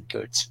bloody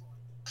good.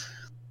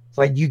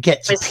 When you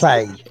get to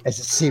play as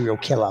a serial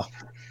killer,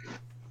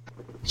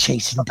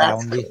 chasing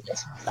down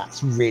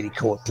that's really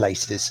cool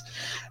places.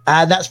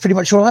 And that's pretty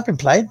much all I've been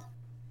playing.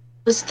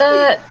 Was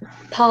that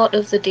part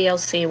of the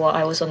DLC where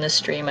I was on the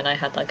stream and I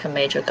had like a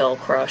major girl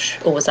crush,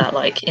 or was that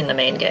like in the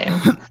main game?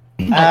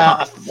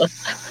 I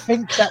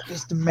think that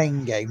was the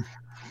main game.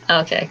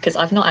 Okay, because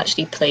I've not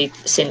actually played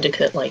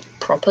Syndicate like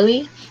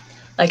properly.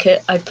 Like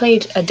I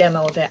played a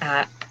demo of it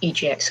at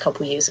EGX a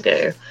couple years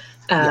ago,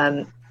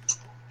 and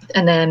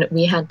then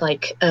we had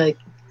like a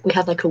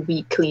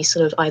weekly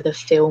sort of either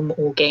film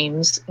or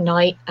games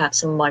night at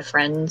some of my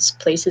friends'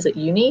 places at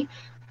uni.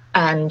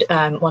 And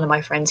one of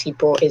my friends, he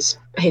brought his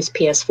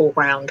PS4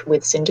 round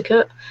with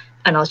Syndicate,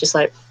 and I was just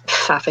like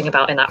faffing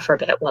about in that for a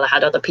bit while I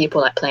had other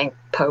people like playing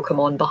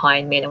Pokemon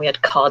behind me, and we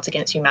had Cards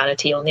Against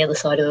Humanity on the other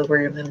side of the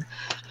room and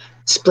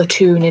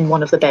Splatoon in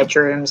one of the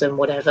bedrooms and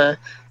whatever.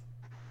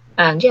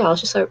 And yeah, I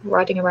was just like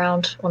riding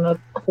around on a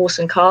horse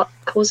and cart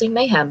causing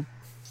mayhem,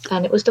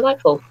 and it was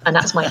delightful. And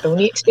that's my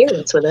only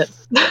experience with it.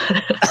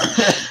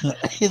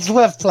 It's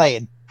worth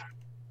playing.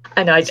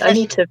 I know.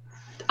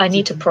 I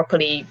need to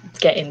properly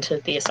get into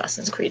the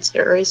Assassin's Creed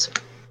series.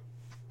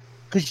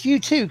 Because you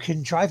too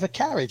can drive a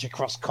carriage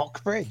across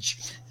Cock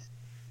Bridge.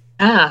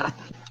 Ah,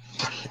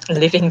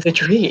 living the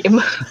dream.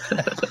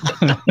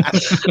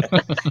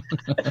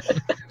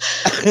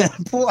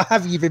 What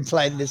have you been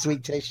playing this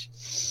week, Tish?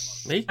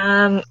 Me?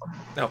 No.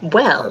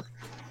 Well,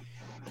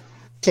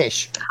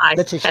 Tish. Hi.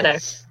 Letitia. Hello.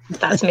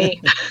 That's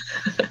me.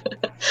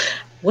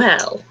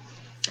 Well,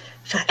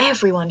 for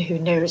everyone who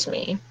knows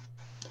me,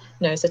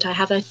 knows that I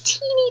have a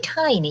teeny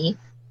tiny,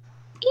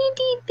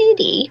 itty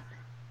bitty,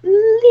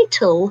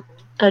 little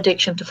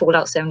addiction to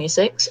Fallout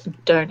 76.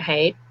 Don't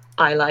hate.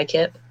 I like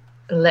it.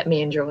 Let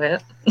me enjoy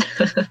it.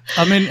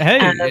 I mean,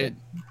 hey,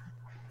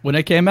 when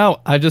it came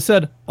out, I just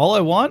said, all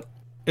I want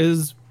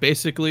is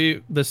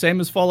basically the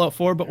same as Fallout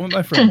 4, but with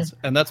my friends,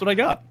 and that's what I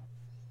got.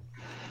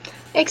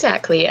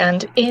 Exactly,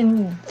 and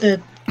in the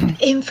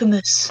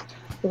infamous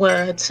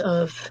words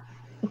of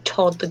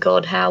Todd the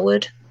God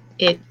Howard,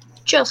 it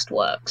just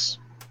works.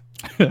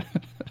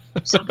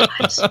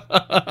 Sometimes.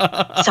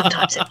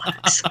 Sometimes it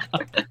works.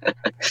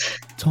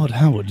 Todd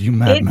Howard, you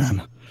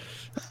madman.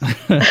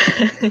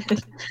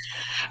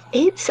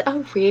 It's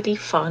a really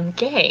fun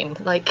game.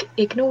 Like,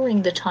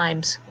 ignoring the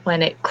times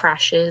when it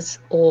crashes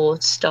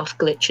or stuff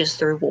glitches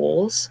through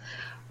walls,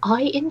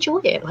 I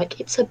enjoy it.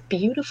 Like, it's a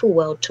beautiful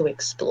world to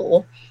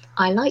explore.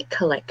 I like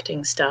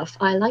collecting stuff.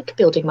 I like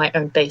building my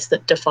own base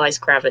that defies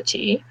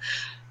gravity.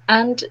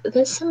 And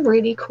there's some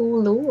really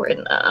cool lore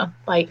in there.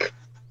 Like,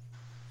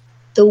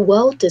 the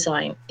world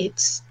design,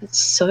 it's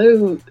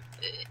so...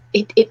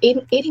 It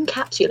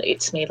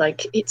encapsulates me.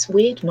 Like, it's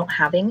weird not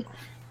having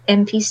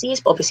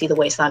NPCs, but obviously the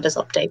Wastelanders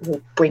update will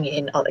bring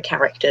in other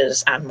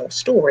characters and more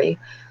story.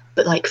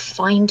 But, like,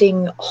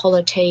 finding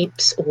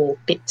holotapes or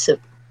bits of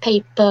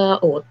paper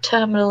or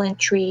terminal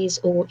entries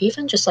or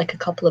even just like a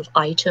couple of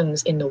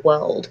items in the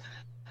world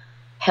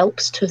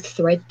helps to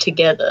thread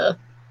together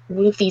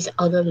all of these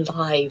other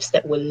lives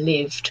that were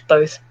lived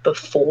both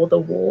before the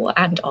war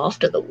and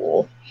after the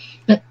war.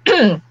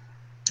 And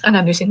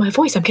I'm losing my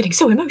voice, I'm getting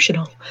so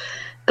emotional.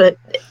 But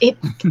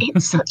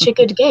it's such a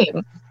good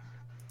game.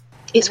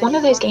 It's one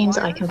of those games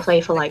that I can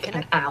play for like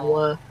an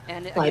hour,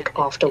 like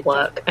after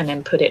work, and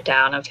then put it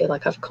down and feel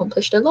like I've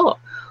accomplished a lot.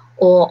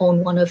 Or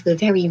on one of the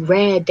very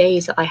rare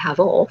days that I have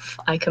off,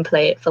 I can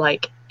play it for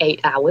like 8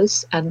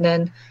 hours and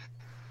then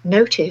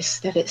notice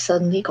that it's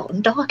suddenly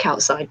gotten dark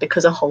outside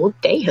because a whole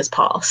day has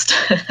passed.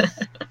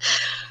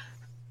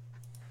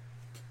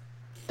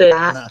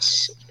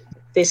 That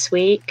this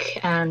week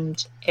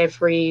and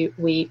every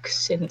week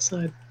since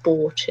I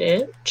bought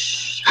it,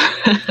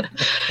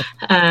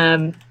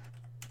 I've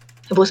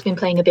also been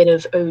playing a bit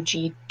of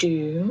OG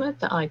Doom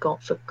that I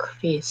got for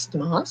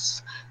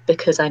Christmas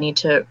because I need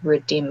to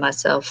redeem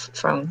myself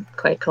from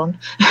QuakeCon.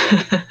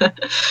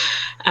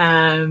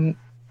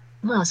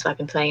 What else have I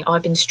been playing?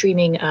 I've been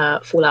streaming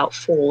Fallout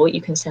 4.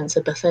 You can sense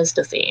a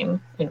Bethesda theme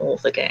in all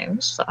the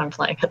games that I'm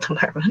playing at the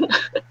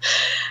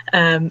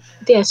moment.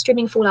 Yeah,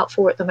 streaming Fallout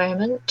 4 at the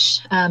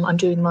moment. I'm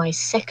doing my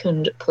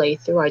second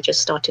playthrough. I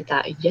just started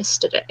that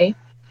yesterday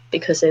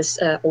because there's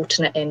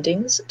alternate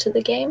endings to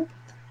the game.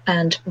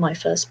 And my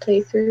first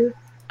playthrough,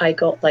 I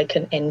got like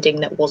an ending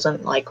that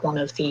wasn't like one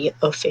of the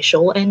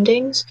official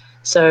endings.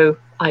 So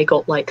I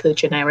got like the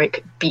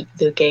generic beat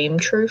the game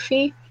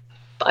trophy,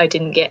 but I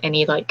didn't get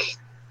any like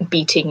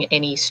beating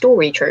any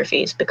story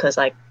trophies because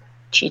I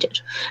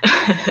cheated.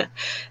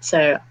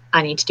 So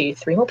I need to do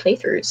 3 more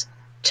playthroughs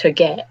to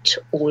get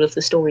all of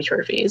the story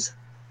trophies.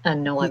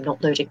 And no, I'm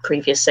not loading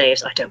previous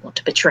saves. I don't want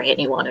to betray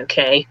anyone,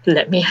 okay?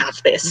 Let me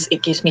have this.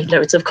 It gives me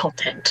loads of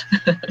content.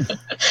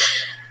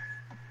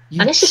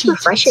 And it's just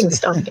refreshing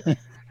stuff.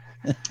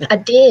 I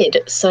did.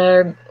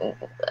 So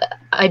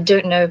I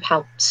don't know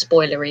how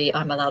spoilery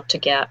I'm allowed to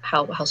get.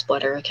 How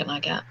spoilery can I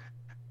get?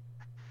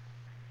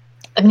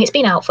 I mean, it's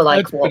been out for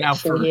like, It's what,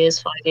 4 years,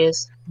 5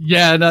 years?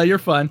 Yeah, no, you're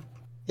fine.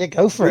 Yeah,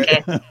 go for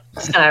it.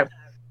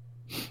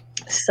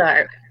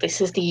 So this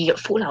is the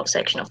Fallout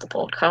section of the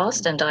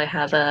podcast, and I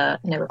have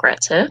no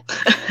regrets here.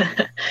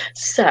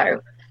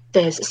 So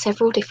there's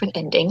several different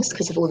endings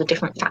because of all the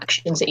different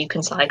factions that you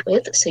can side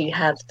with. So you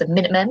have the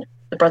Minutemen,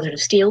 the Brotherhood of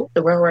Steel,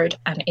 the Railroad,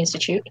 and the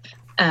Institute.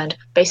 And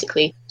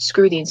basically,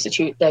 screw the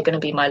Institute. They're going to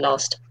be my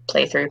last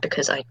playthrough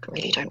because I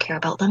really don't care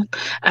about them.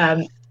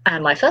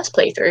 And my first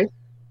playthrough,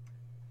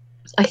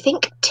 I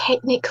think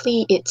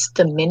technically it's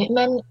the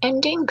Minutemen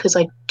ending because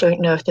I don't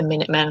know if the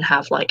Minutemen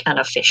have like an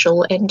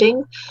official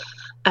ending.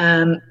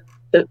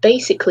 But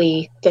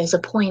basically, there's a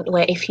point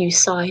where if you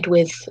side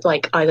with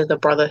like either the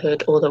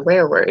Brotherhood or the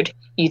Railroad,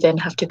 you then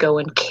have to go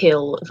and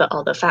kill the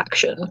other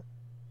faction.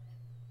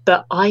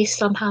 But I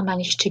somehow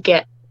managed to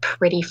get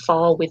pretty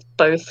far with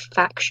both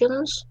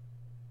factions.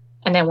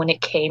 And then when it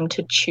came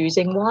to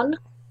choosing one,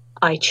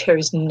 I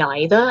chose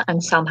neither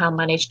and somehow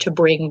managed to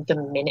bring the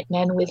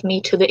Minutemen with me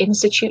to the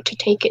Institute to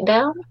take it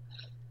down.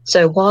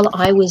 So while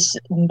I was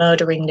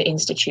murdering the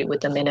Institute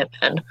with the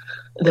Minutemen,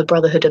 the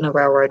Brotherhood and the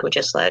Railroad were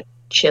just like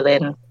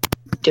chilling,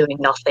 doing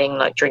nothing,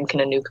 like drinking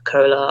a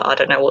Nuka-Cola. I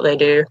don't know what they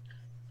do.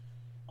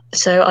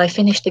 So I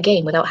finished the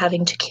game without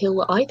having to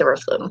kill either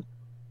of them.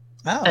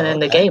 Oh, and then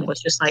the game was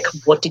just like,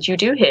 what did you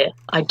do here?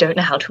 I don't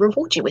know how to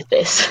reward you with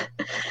this.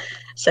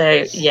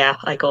 So yeah,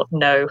 I got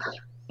no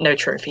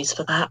trophies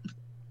for that.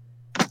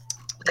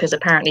 Because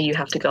apparently you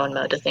have to go and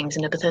murder things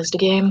in a Bethesda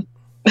game.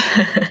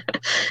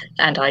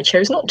 And I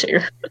chose not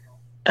to.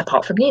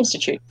 Apart from the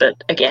Institute.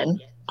 But again,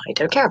 I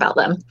don't care about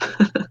them.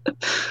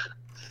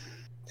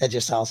 They're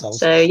just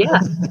assholes. So yeah,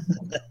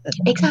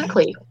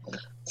 exactly.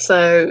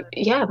 So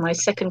yeah, my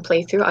second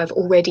playthrough, I've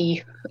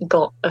already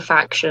got a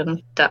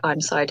faction that I'm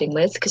siding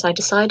with because I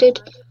decided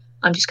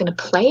I'm just going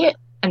to play it,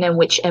 and then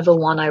whichever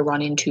one I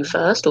run into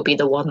first will be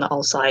the one that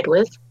I'll side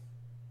with.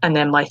 And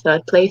then my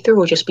third playthrough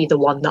will just be the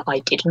one that I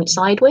didn't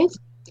side with.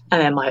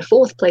 And then my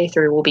fourth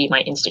playthrough will be my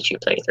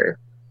Institute playthrough.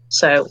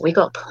 So we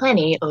got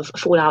plenty of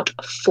Fallout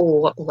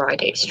 4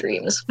 Friday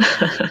streams.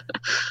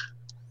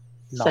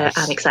 So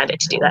I'm excited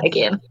to do that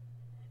again.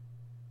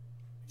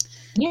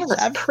 Yeah,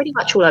 that's pretty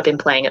much all I've been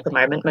playing at the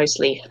moment,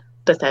 mostly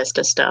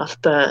Bethesda stuff,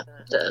 but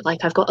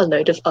like I've got a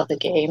load of other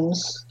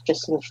games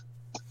just sort of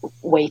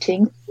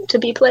waiting to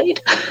be played.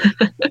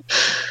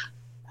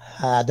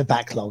 The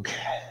backlog.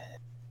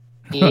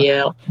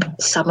 Yeah,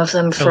 some of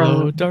them from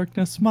Hello,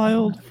 darkness, my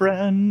old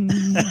friend.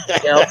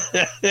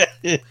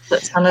 Yep.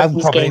 But some of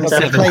these games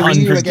are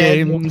 700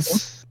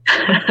 games.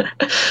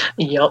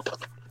 Yup.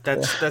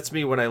 That's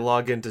me when I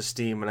log into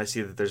Steam and I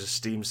see that there's a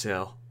Steam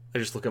sale. I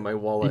just look at my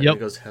wallet and it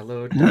goes,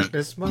 "Hello,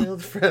 darkness, my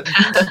old friend.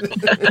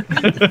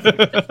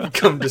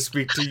 Come to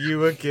speak to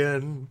you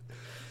again."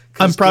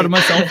 I'm proud of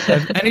myself.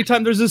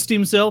 Anytime there's a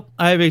Steam sale,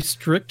 I have a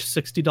strict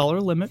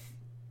 $60 limit.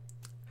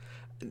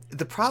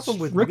 The problem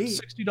with strict me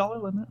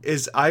 $60 limit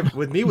is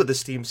with the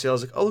Steam sale,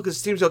 is like, oh, look at the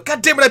Steam sale.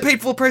 God damn it, I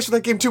paid full price for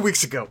that game 2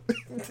 weeks ago.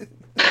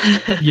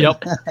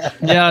 Yep.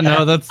 Yeah,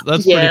 no, that's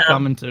pretty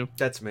common too.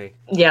 That's me.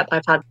 Yep,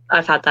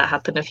 I've had that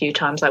happen a few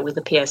times, like with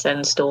the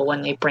PSN store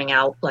when they bring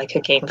out like a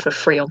game for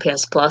free on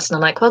PS Plus, and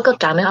I'm like, well, god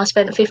damn it, I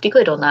spent 50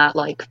 quid on that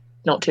like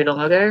not too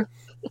long ago.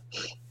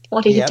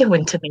 What are you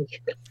doing to me?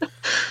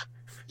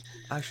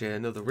 Actually, I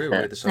know the real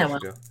way the song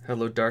should go.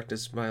 Hello,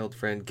 darkness, my old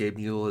friend. Gabe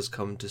Newell has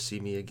come to see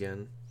me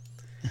again.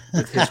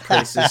 With his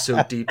prices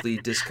so deeply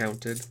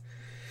discounted.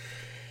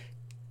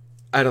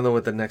 I don't know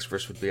what the next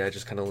verse would be. I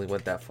just kind of only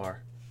went that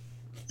far.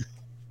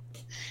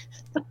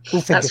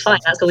 That's fine.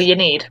 That's all you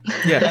need.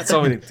 Yeah, that's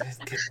all we need.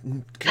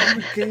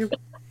 Gabe.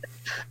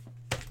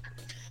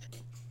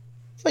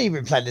 What have you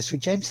been playing this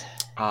week, James?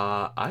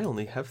 I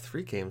only have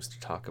 3 games to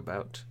talk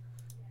about.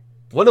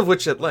 One of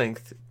which at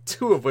length,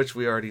 2 of which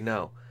we already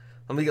know.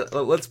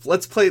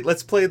 Let's play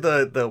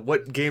the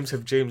what games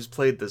have James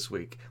played this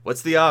week.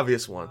 What's the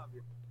obvious one?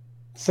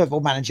 Football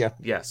Manager.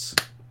 Yes.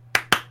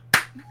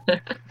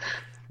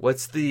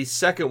 What's the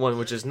second one,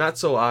 which is not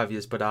so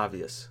obvious but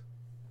obvious?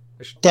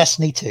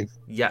 Destiny 2.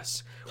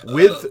 Yes,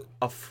 with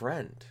a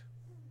friend.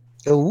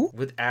 Ooh.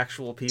 With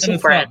actual people.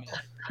 Friend.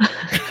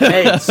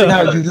 Hey, so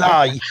no, you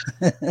lie.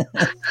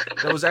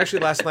 That was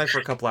actually last night for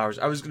a couple hours.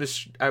 I was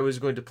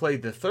going to play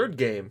the third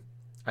game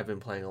I've been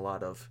playing a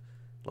lot of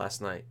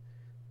last night,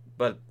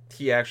 but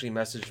he actually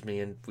messaged me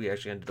and we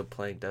actually ended up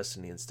playing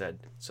Destiny instead.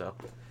 So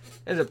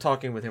ended up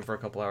talking with him for a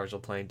couple hours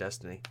while playing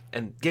Destiny.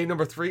 And game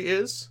number 3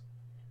 is?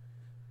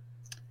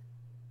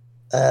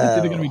 Is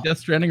it going to be Death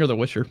Stranding or The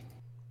Witcher?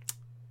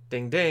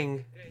 Ding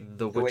ding,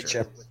 The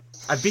Witcher.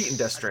 I've beaten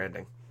Death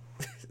Stranding.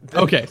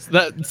 Okay,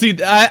 so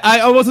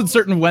I wasn't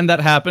certain when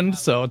that happened,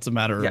 so it's a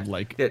matter of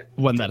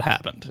when that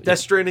happened. Death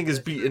Stranding is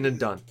beaten and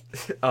done.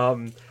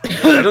 I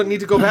don't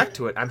need to go back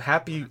to it. I'm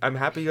happy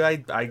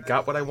I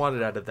got what I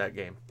wanted out of that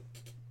game.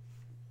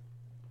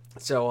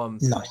 So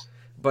nice.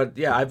 But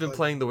yeah, I've been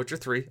playing The Witcher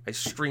 3. I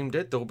streamed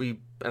it. And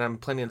I'm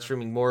planning on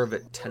streaming more of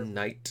it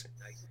tonight,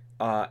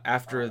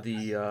 after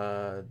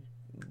the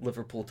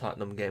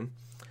Liverpool-Tottenham game.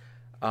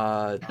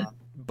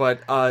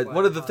 But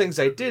one of the things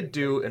I did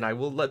do, and I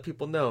will let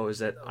people know, is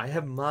that I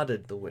have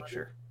modded The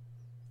Witcher.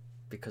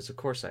 Because of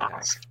course I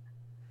have.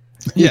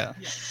 Yeah.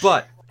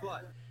 But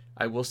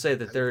I will say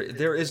that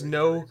there is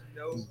no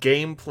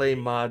gameplay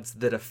mods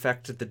that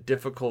affect the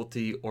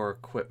difficulty or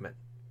equipment.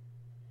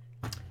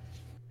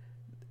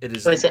 It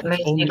is. Or is it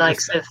mainly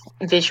like sort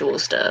of visual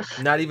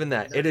stuff? Not even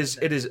that. It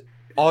is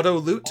auto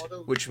loot,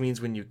 which means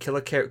when you kill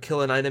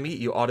an enemy,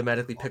 you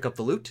automatically pick up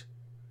the loot.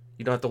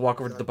 You don't have to walk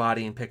over to the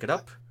body and pick it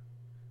up.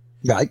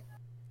 Right.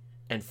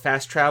 And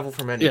fast travel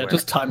from anywhere. Yeah,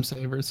 just time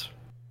savers.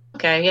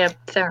 Okay, yeah,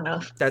 fair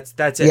enough. That's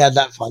it. Yeah,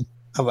 that's fine.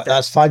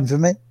 That's fine for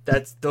me.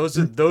 Those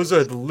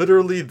are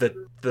literally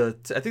the.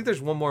 I think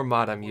there's one more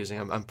mod I'm using.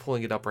 I'm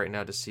pulling it up right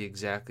now to see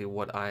exactly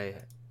what I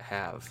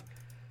have.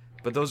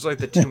 But those are like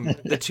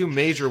the two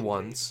major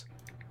ones.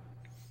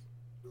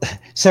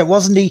 So it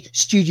wasn't the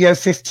Studio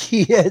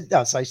 50.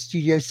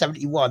 Studio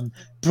 71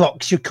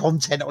 blocks your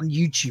content on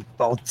YouTube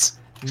mods.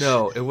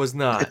 No, it was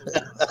not.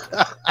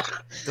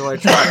 Though I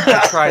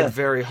tried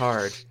very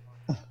hard.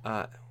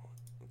 God,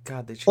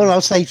 they changed. All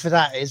I'll say for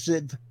that is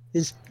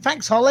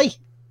thanks, Holly,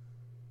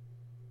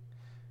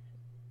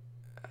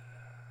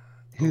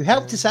 who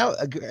helped us out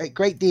a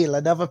great deal,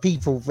 and other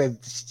people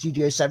with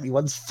Studio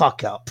 71's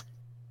fuck up.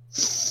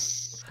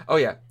 Oh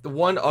yeah, the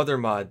one other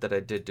mod that I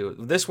did do.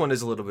 This one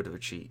is a little bit of a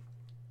cheat.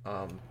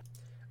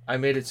 I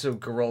made it so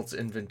Geralt's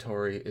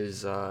inventory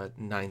is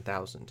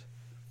 9,000.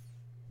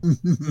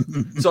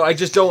 So I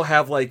just don't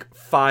have like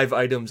 5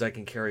 items I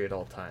can carry at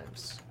all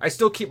times. I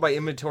still keep my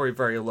inventory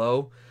very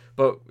low,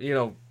 but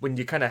when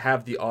you kind of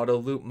have the auto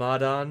loot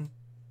mod on,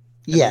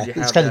 yeah,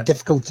 it's kind of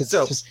difficult to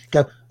just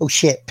go, oh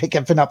shit, pick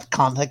everything up,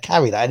 can't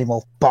carry that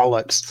anymore,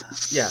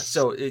 bollocks. Yeah,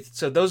 so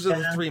those are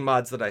the 3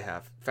 mods that I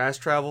have: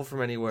 fast travel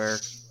from anywhere,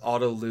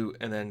 auto loot,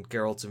 and then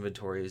Geralt's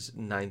inventory is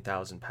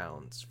 9,000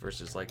 pounds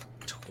versus like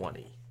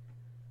 20.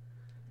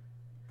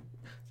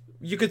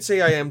 You could say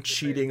I am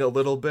cheating a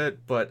little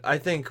bit, but I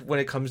think when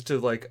it comes to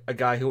like a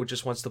guy who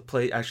just wants to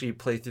play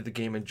through the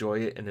game, enjoy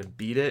it, and then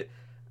beat it,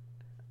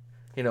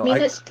 I mean,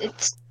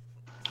 it's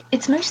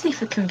It's mostly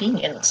for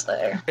convenience,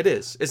 though. It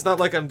is. It's not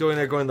like I'm doing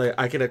there going like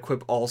I can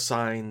equip all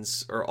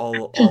signs or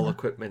all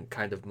equipment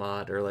kind of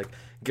mod, or like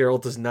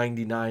Geralt is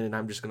 99 and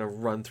I'm just gonna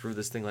run through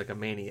this thing like a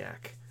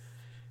maniac.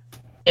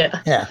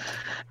 Yeah.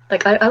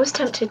 Like I was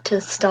tempted to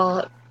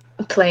start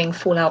playing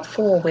Fallout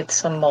 4 with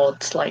some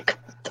mods like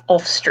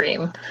off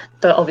stream,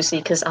 but obviously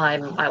because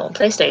I'm on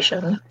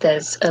PlayStation,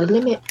 there's a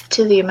limit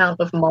to the amount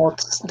of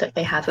mods that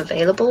they have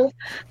available,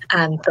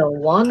 and the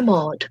one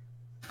mod,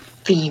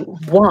 the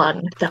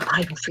one that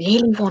I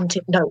really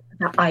wanted, no,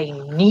 that I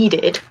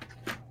needed,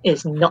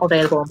 is not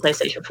available on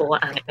PlayStation 4,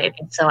 and it made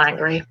me so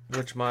angry.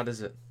 Which mod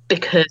is it?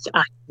 Because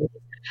I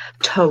needed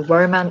to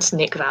romance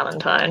Nick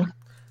Valentine.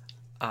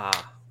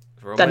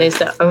 That is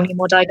the only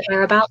mod I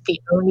care about,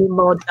 the only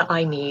mod that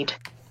I need,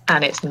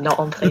 and it's not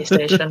on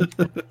PlayStation.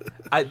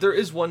 There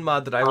is one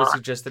mod that I would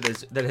suggest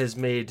that has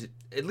made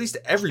at least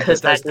every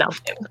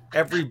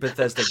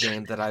Bethesda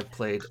game that I've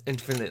played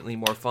infinitely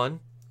more fun.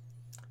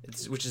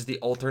 Which is the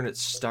alternate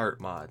start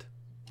mod.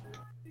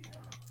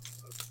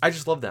 I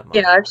just love that mod.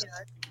 Yeah,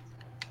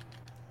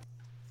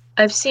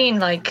 I've seen,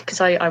 like, because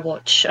I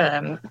watch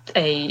a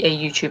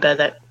YouTuber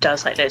that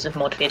does like loads of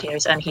mod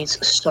videos, and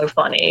he's so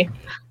funny.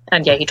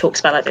 And yeah, he talks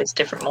about like those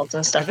different mods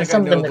and stuff. I think and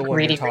some I know of them the are one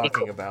really, you're really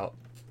talking cool. about.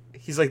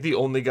 He's like the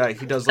only guy.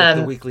 He does like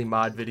the weekly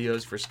mod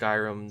videos for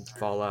Skyrim,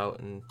 Fallout,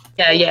 and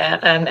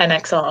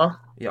NXR.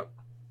 Yep.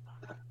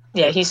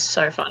 Yeah, he's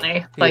so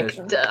funny. I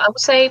would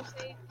say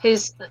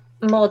his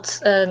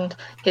mods and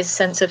his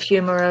sense of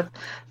humor are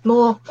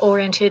more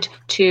oriented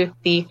to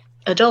the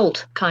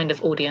adult kind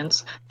of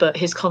audience, but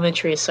his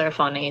commentary is so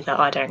funny that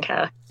I don't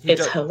care.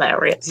 It's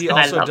hilarious, and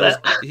I love it.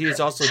 He has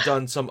also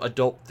done some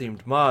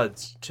adult-themed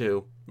mods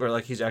too, where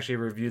like he's actually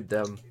reviewed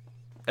them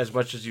as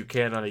much as you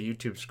can on a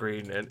YouTube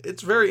screen, and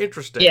it's very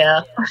interesting.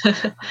 Yeah.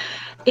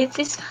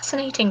 It's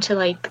fascinating to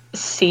like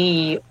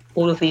see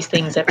all of these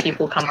things that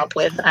people come up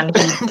with, and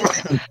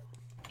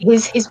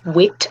his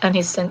wit and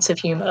his sense of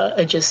humor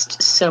are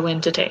just so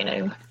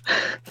entertaining.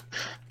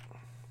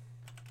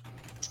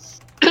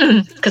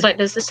 Because like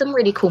there's some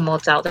really cool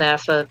mods out there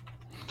for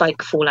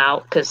like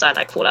Fallout, because I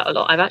like Fallout a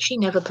lot. I've actually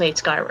never played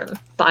Skyrim,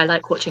 but I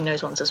like watching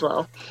those ones as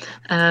well.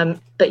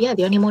 But yeah,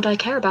 the only mod I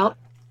care about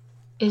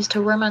is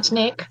to romance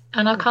Nick,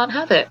 and I can't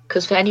have it,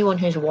 because for anyone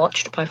who's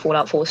watched my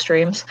Fallout 4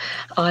 streams,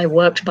 I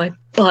worked my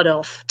butt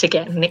off to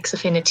get Nick's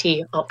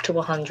affinity up to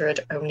 100,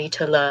 only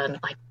to learn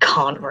I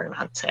can't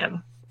romance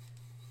him.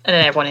 And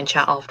then everyone in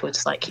chat afterwards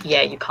is like,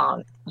 yeah, you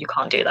can't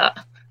do that.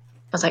 I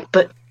was like,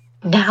 but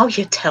now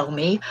you tell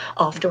me,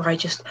 after I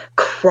just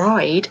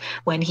cried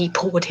when he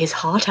poured his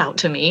heart out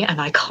to me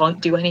and I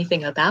can't do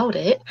anything about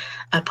it,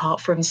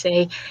 apart from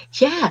say,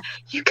 yeah,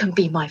 you can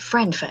be my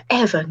friend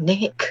forever,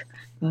 Nick.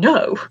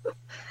 No,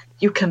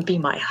 you can be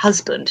my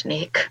husband,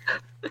 Nick.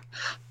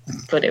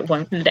 But it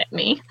won't let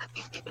me.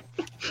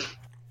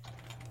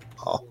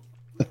 Oh.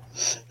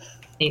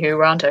 Anywho,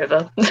 rant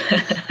over.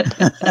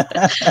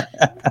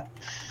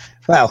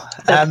 Well,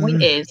 the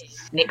point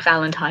is, Nick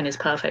Valentine is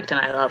perfect and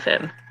I love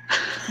him.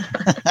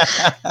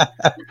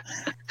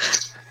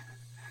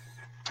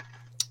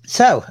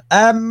 So,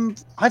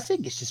 I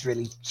think it's just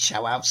really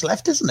shout outs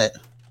left, isn't it?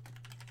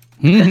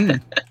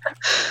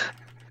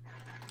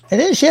 It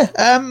is, yeah.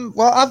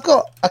 Well, I've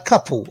got a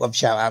couple of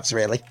shout outs,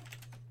 really.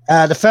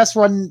 The first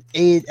one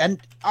is, and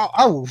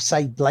I will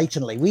say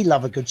blatantly, we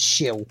love a good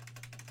shill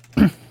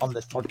on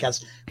this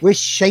podcast. We're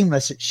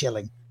shameless at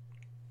shilling.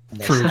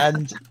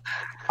 And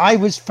I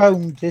was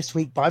phoned this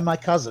week by my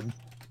cousin,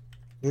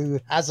 who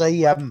has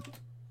a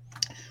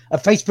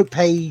Facebook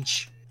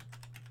page,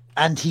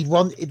 and he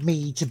wanted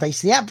me to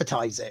basically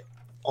advertise it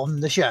on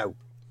the show.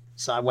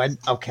 So I went,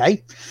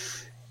 okay.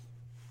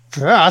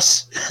 For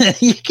us,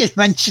 you can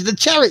mention the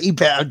charity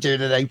bit I'm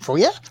doing in April,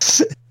 yeah?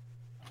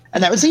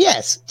 And that was a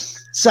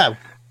yes. So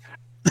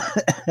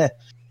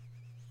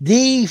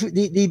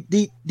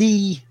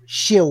the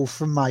shill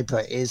from my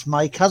bit is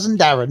my cousin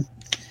Darren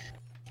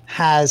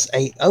has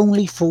a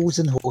Only Fools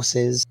and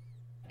Horses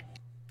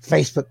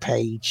Facebook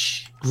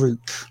page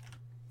group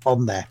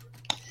on there.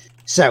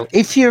 So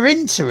if you're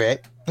into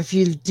it, if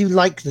you do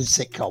like the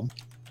sitcom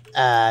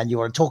and you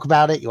want to talk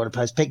about it, you want to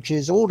post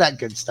pictures, all that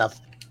good stuff,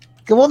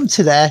 go on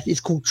to there. It's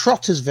called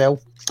Trottersville.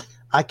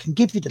 I can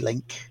give you the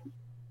link.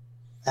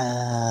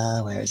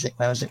 Where is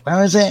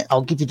it?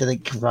 I'll give you the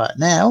link right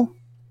now.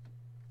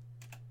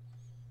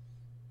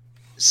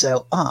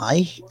 So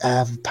I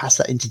pass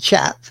that into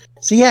chat.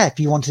 So yeah, if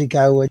you wanted to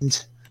go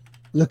and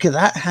look at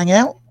that, hang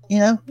out,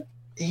 here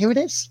it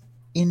is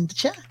in the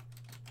chat.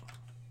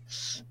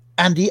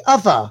 And the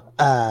other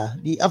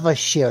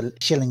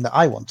shilling that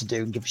I want to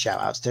do and give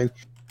shout outs to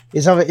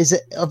is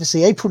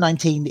obviously April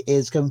 19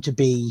 is going to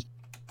be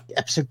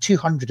episode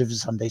 200 of the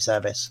Sunday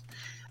service.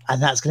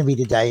 And that's going to be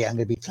the day I'm going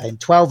to be playing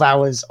 12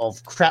 hours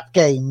of crap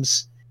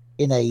games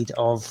in aid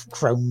of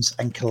Crohn's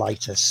and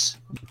colitis.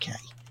 Okay.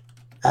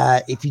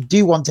 If you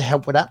do want to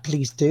help with that,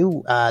 please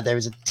do. There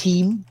is a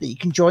team that you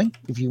can join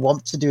if you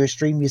want to do a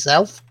stream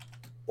yourself.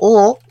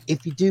 Or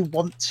if you do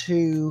want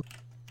to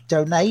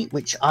donate,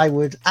 which I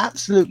would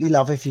absolutely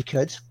love if you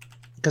could,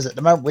 because at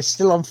the moment we're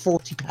still on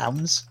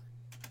 £40.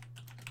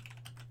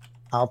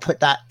 I'll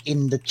put that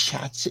in the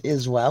chat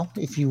as well.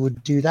 If you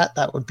would do that,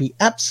 that would be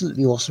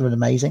absolutely awesome and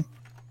amazing.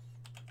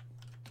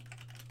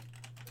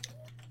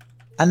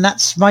 And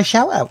that's my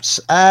shout outs.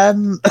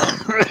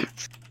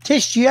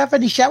 Tish, do you have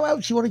any shout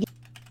outs you want to give?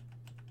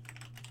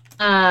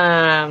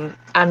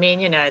 I mean,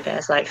 you know,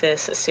 there's like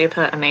this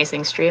super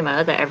amazing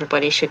streamer that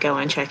everybody should go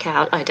and check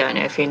out. I don't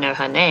know if you know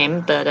her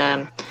name, but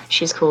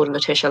she's called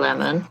Letitia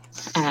Lemon,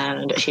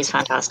 and she's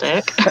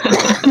fantastic.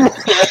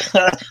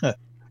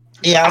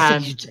 Yeah, I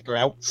think you should check her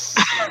out.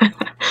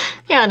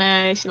 Yeah,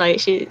 no,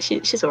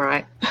 she's all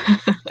right.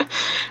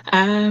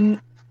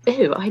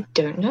 Ew, I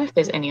don't know if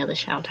there's any other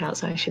shout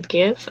outs I should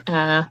give.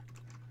 Shout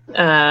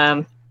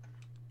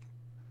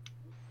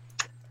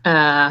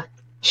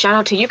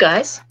out to you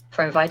guys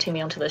for inviting me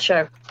onto the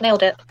show.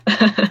 Nailed it.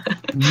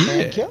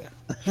 Thank you.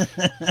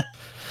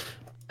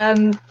 I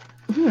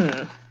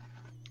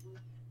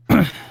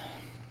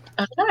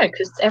don't know,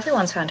 because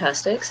everyone's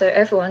fantastic, so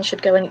everyone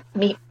should go and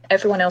meet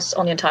everyone else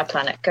on the entire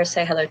planet. Go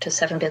say hello to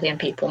 7 billion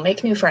people.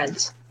 Make new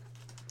friends.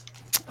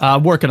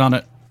 Working on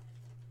it.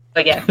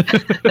 But yeah.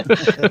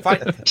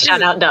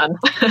 Shout out done.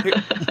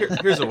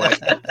 Here's a way.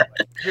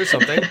 Here's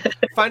something.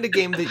 Find a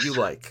game that you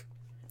like.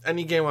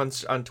 Any game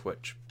on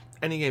Twitch.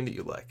 Any game that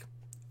you like.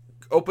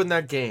 Open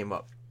that game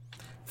up.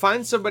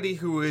 Find somebody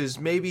who is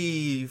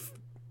maybe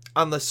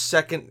on the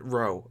second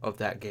row of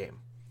that game.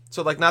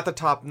 So like not the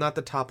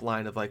top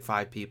line of like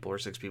 5 people or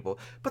 6 people,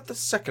 but the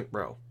second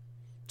row.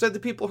 So the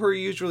people who are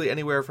usually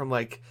anywhere from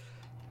like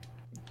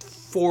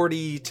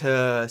 40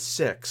 to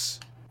 6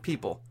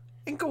 people.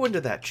 And go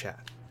into that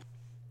chat.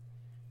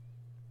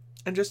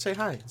 And just say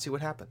hi and see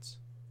what happens.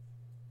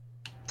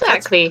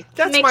 Exactly.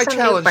 That's my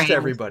challenge to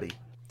everybody.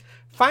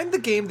 Find the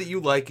game that you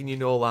like and you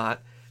know a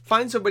lot.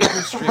 Find somebody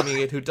who's streaming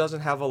it who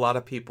doesn't have a lot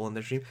of people in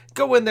their stream.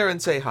 Go in there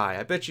and say hi.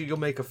 I bet you'll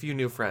make a few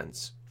new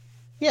friends.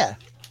 Yeah.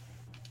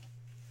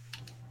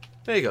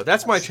 There you go.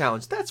 That's my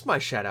challenge. That's my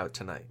shout out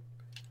tonight.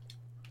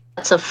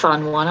 That's a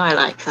fun one. I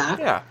like that.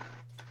 Yeah.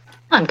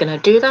 I'm going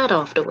to do that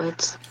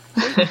afterwards.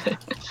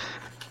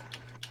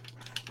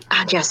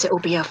 And yes, it will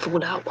be a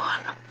Fallout one.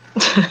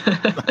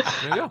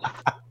 There you go.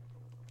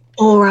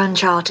 Or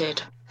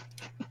Uncharted.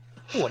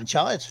 Oh,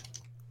 Uncharted.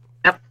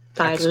 Yep.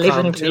 I live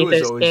and play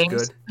those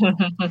games.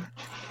 Good.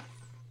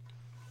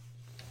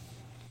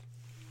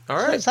 All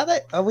right. So is that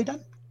it? Are we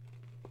done?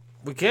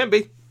 We can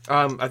be.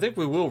 I think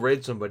we will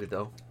raid somebody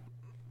though,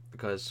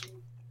 because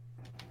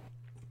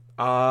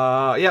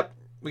yep,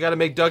 we got to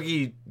make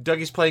Dougie.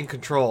 Dougie's playing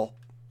Control,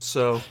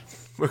 so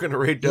we're gonna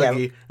raid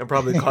Dougie and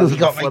probably cause him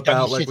to flip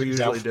out like we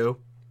usually do.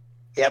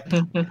 Yep.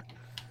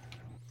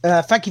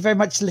 Thank you very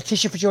much,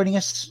 Letitia, for joining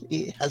us.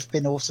 It has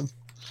been awesome.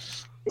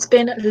 It's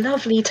been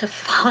lovely to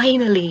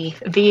finally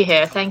be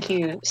here. Thank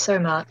you so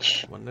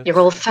much. You're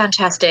all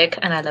fantastic,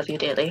 and I love you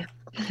dearly.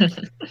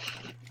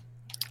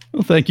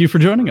 Well, thank you for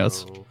joining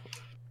us.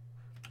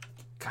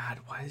 God,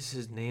 why is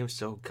his name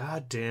so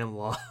goddamn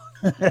long?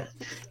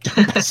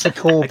 That's a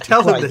cool. I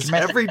tell him this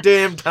every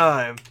damn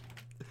time.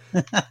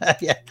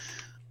 Yeah.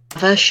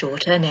 Have a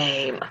shorter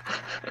name.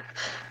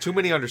 Too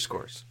many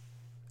underscores.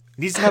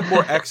 Needs to have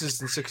more X's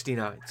than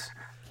 69s.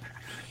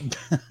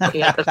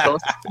 Yeah, of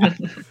course.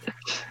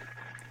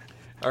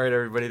 All right,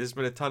 everybody. This has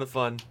been a ton of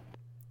fun.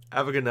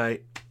 Have a good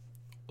night.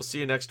 We'll see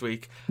you next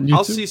week.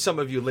 I'll see some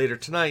of you later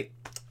tonight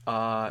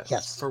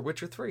yes. for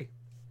Witcher 3.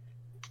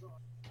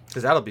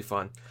 Because that'll be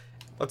fun.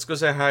 Let's go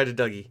say hi to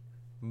Dougie.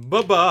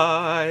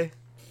 Bye-bye.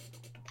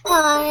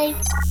 Bye.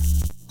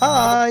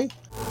 Hi.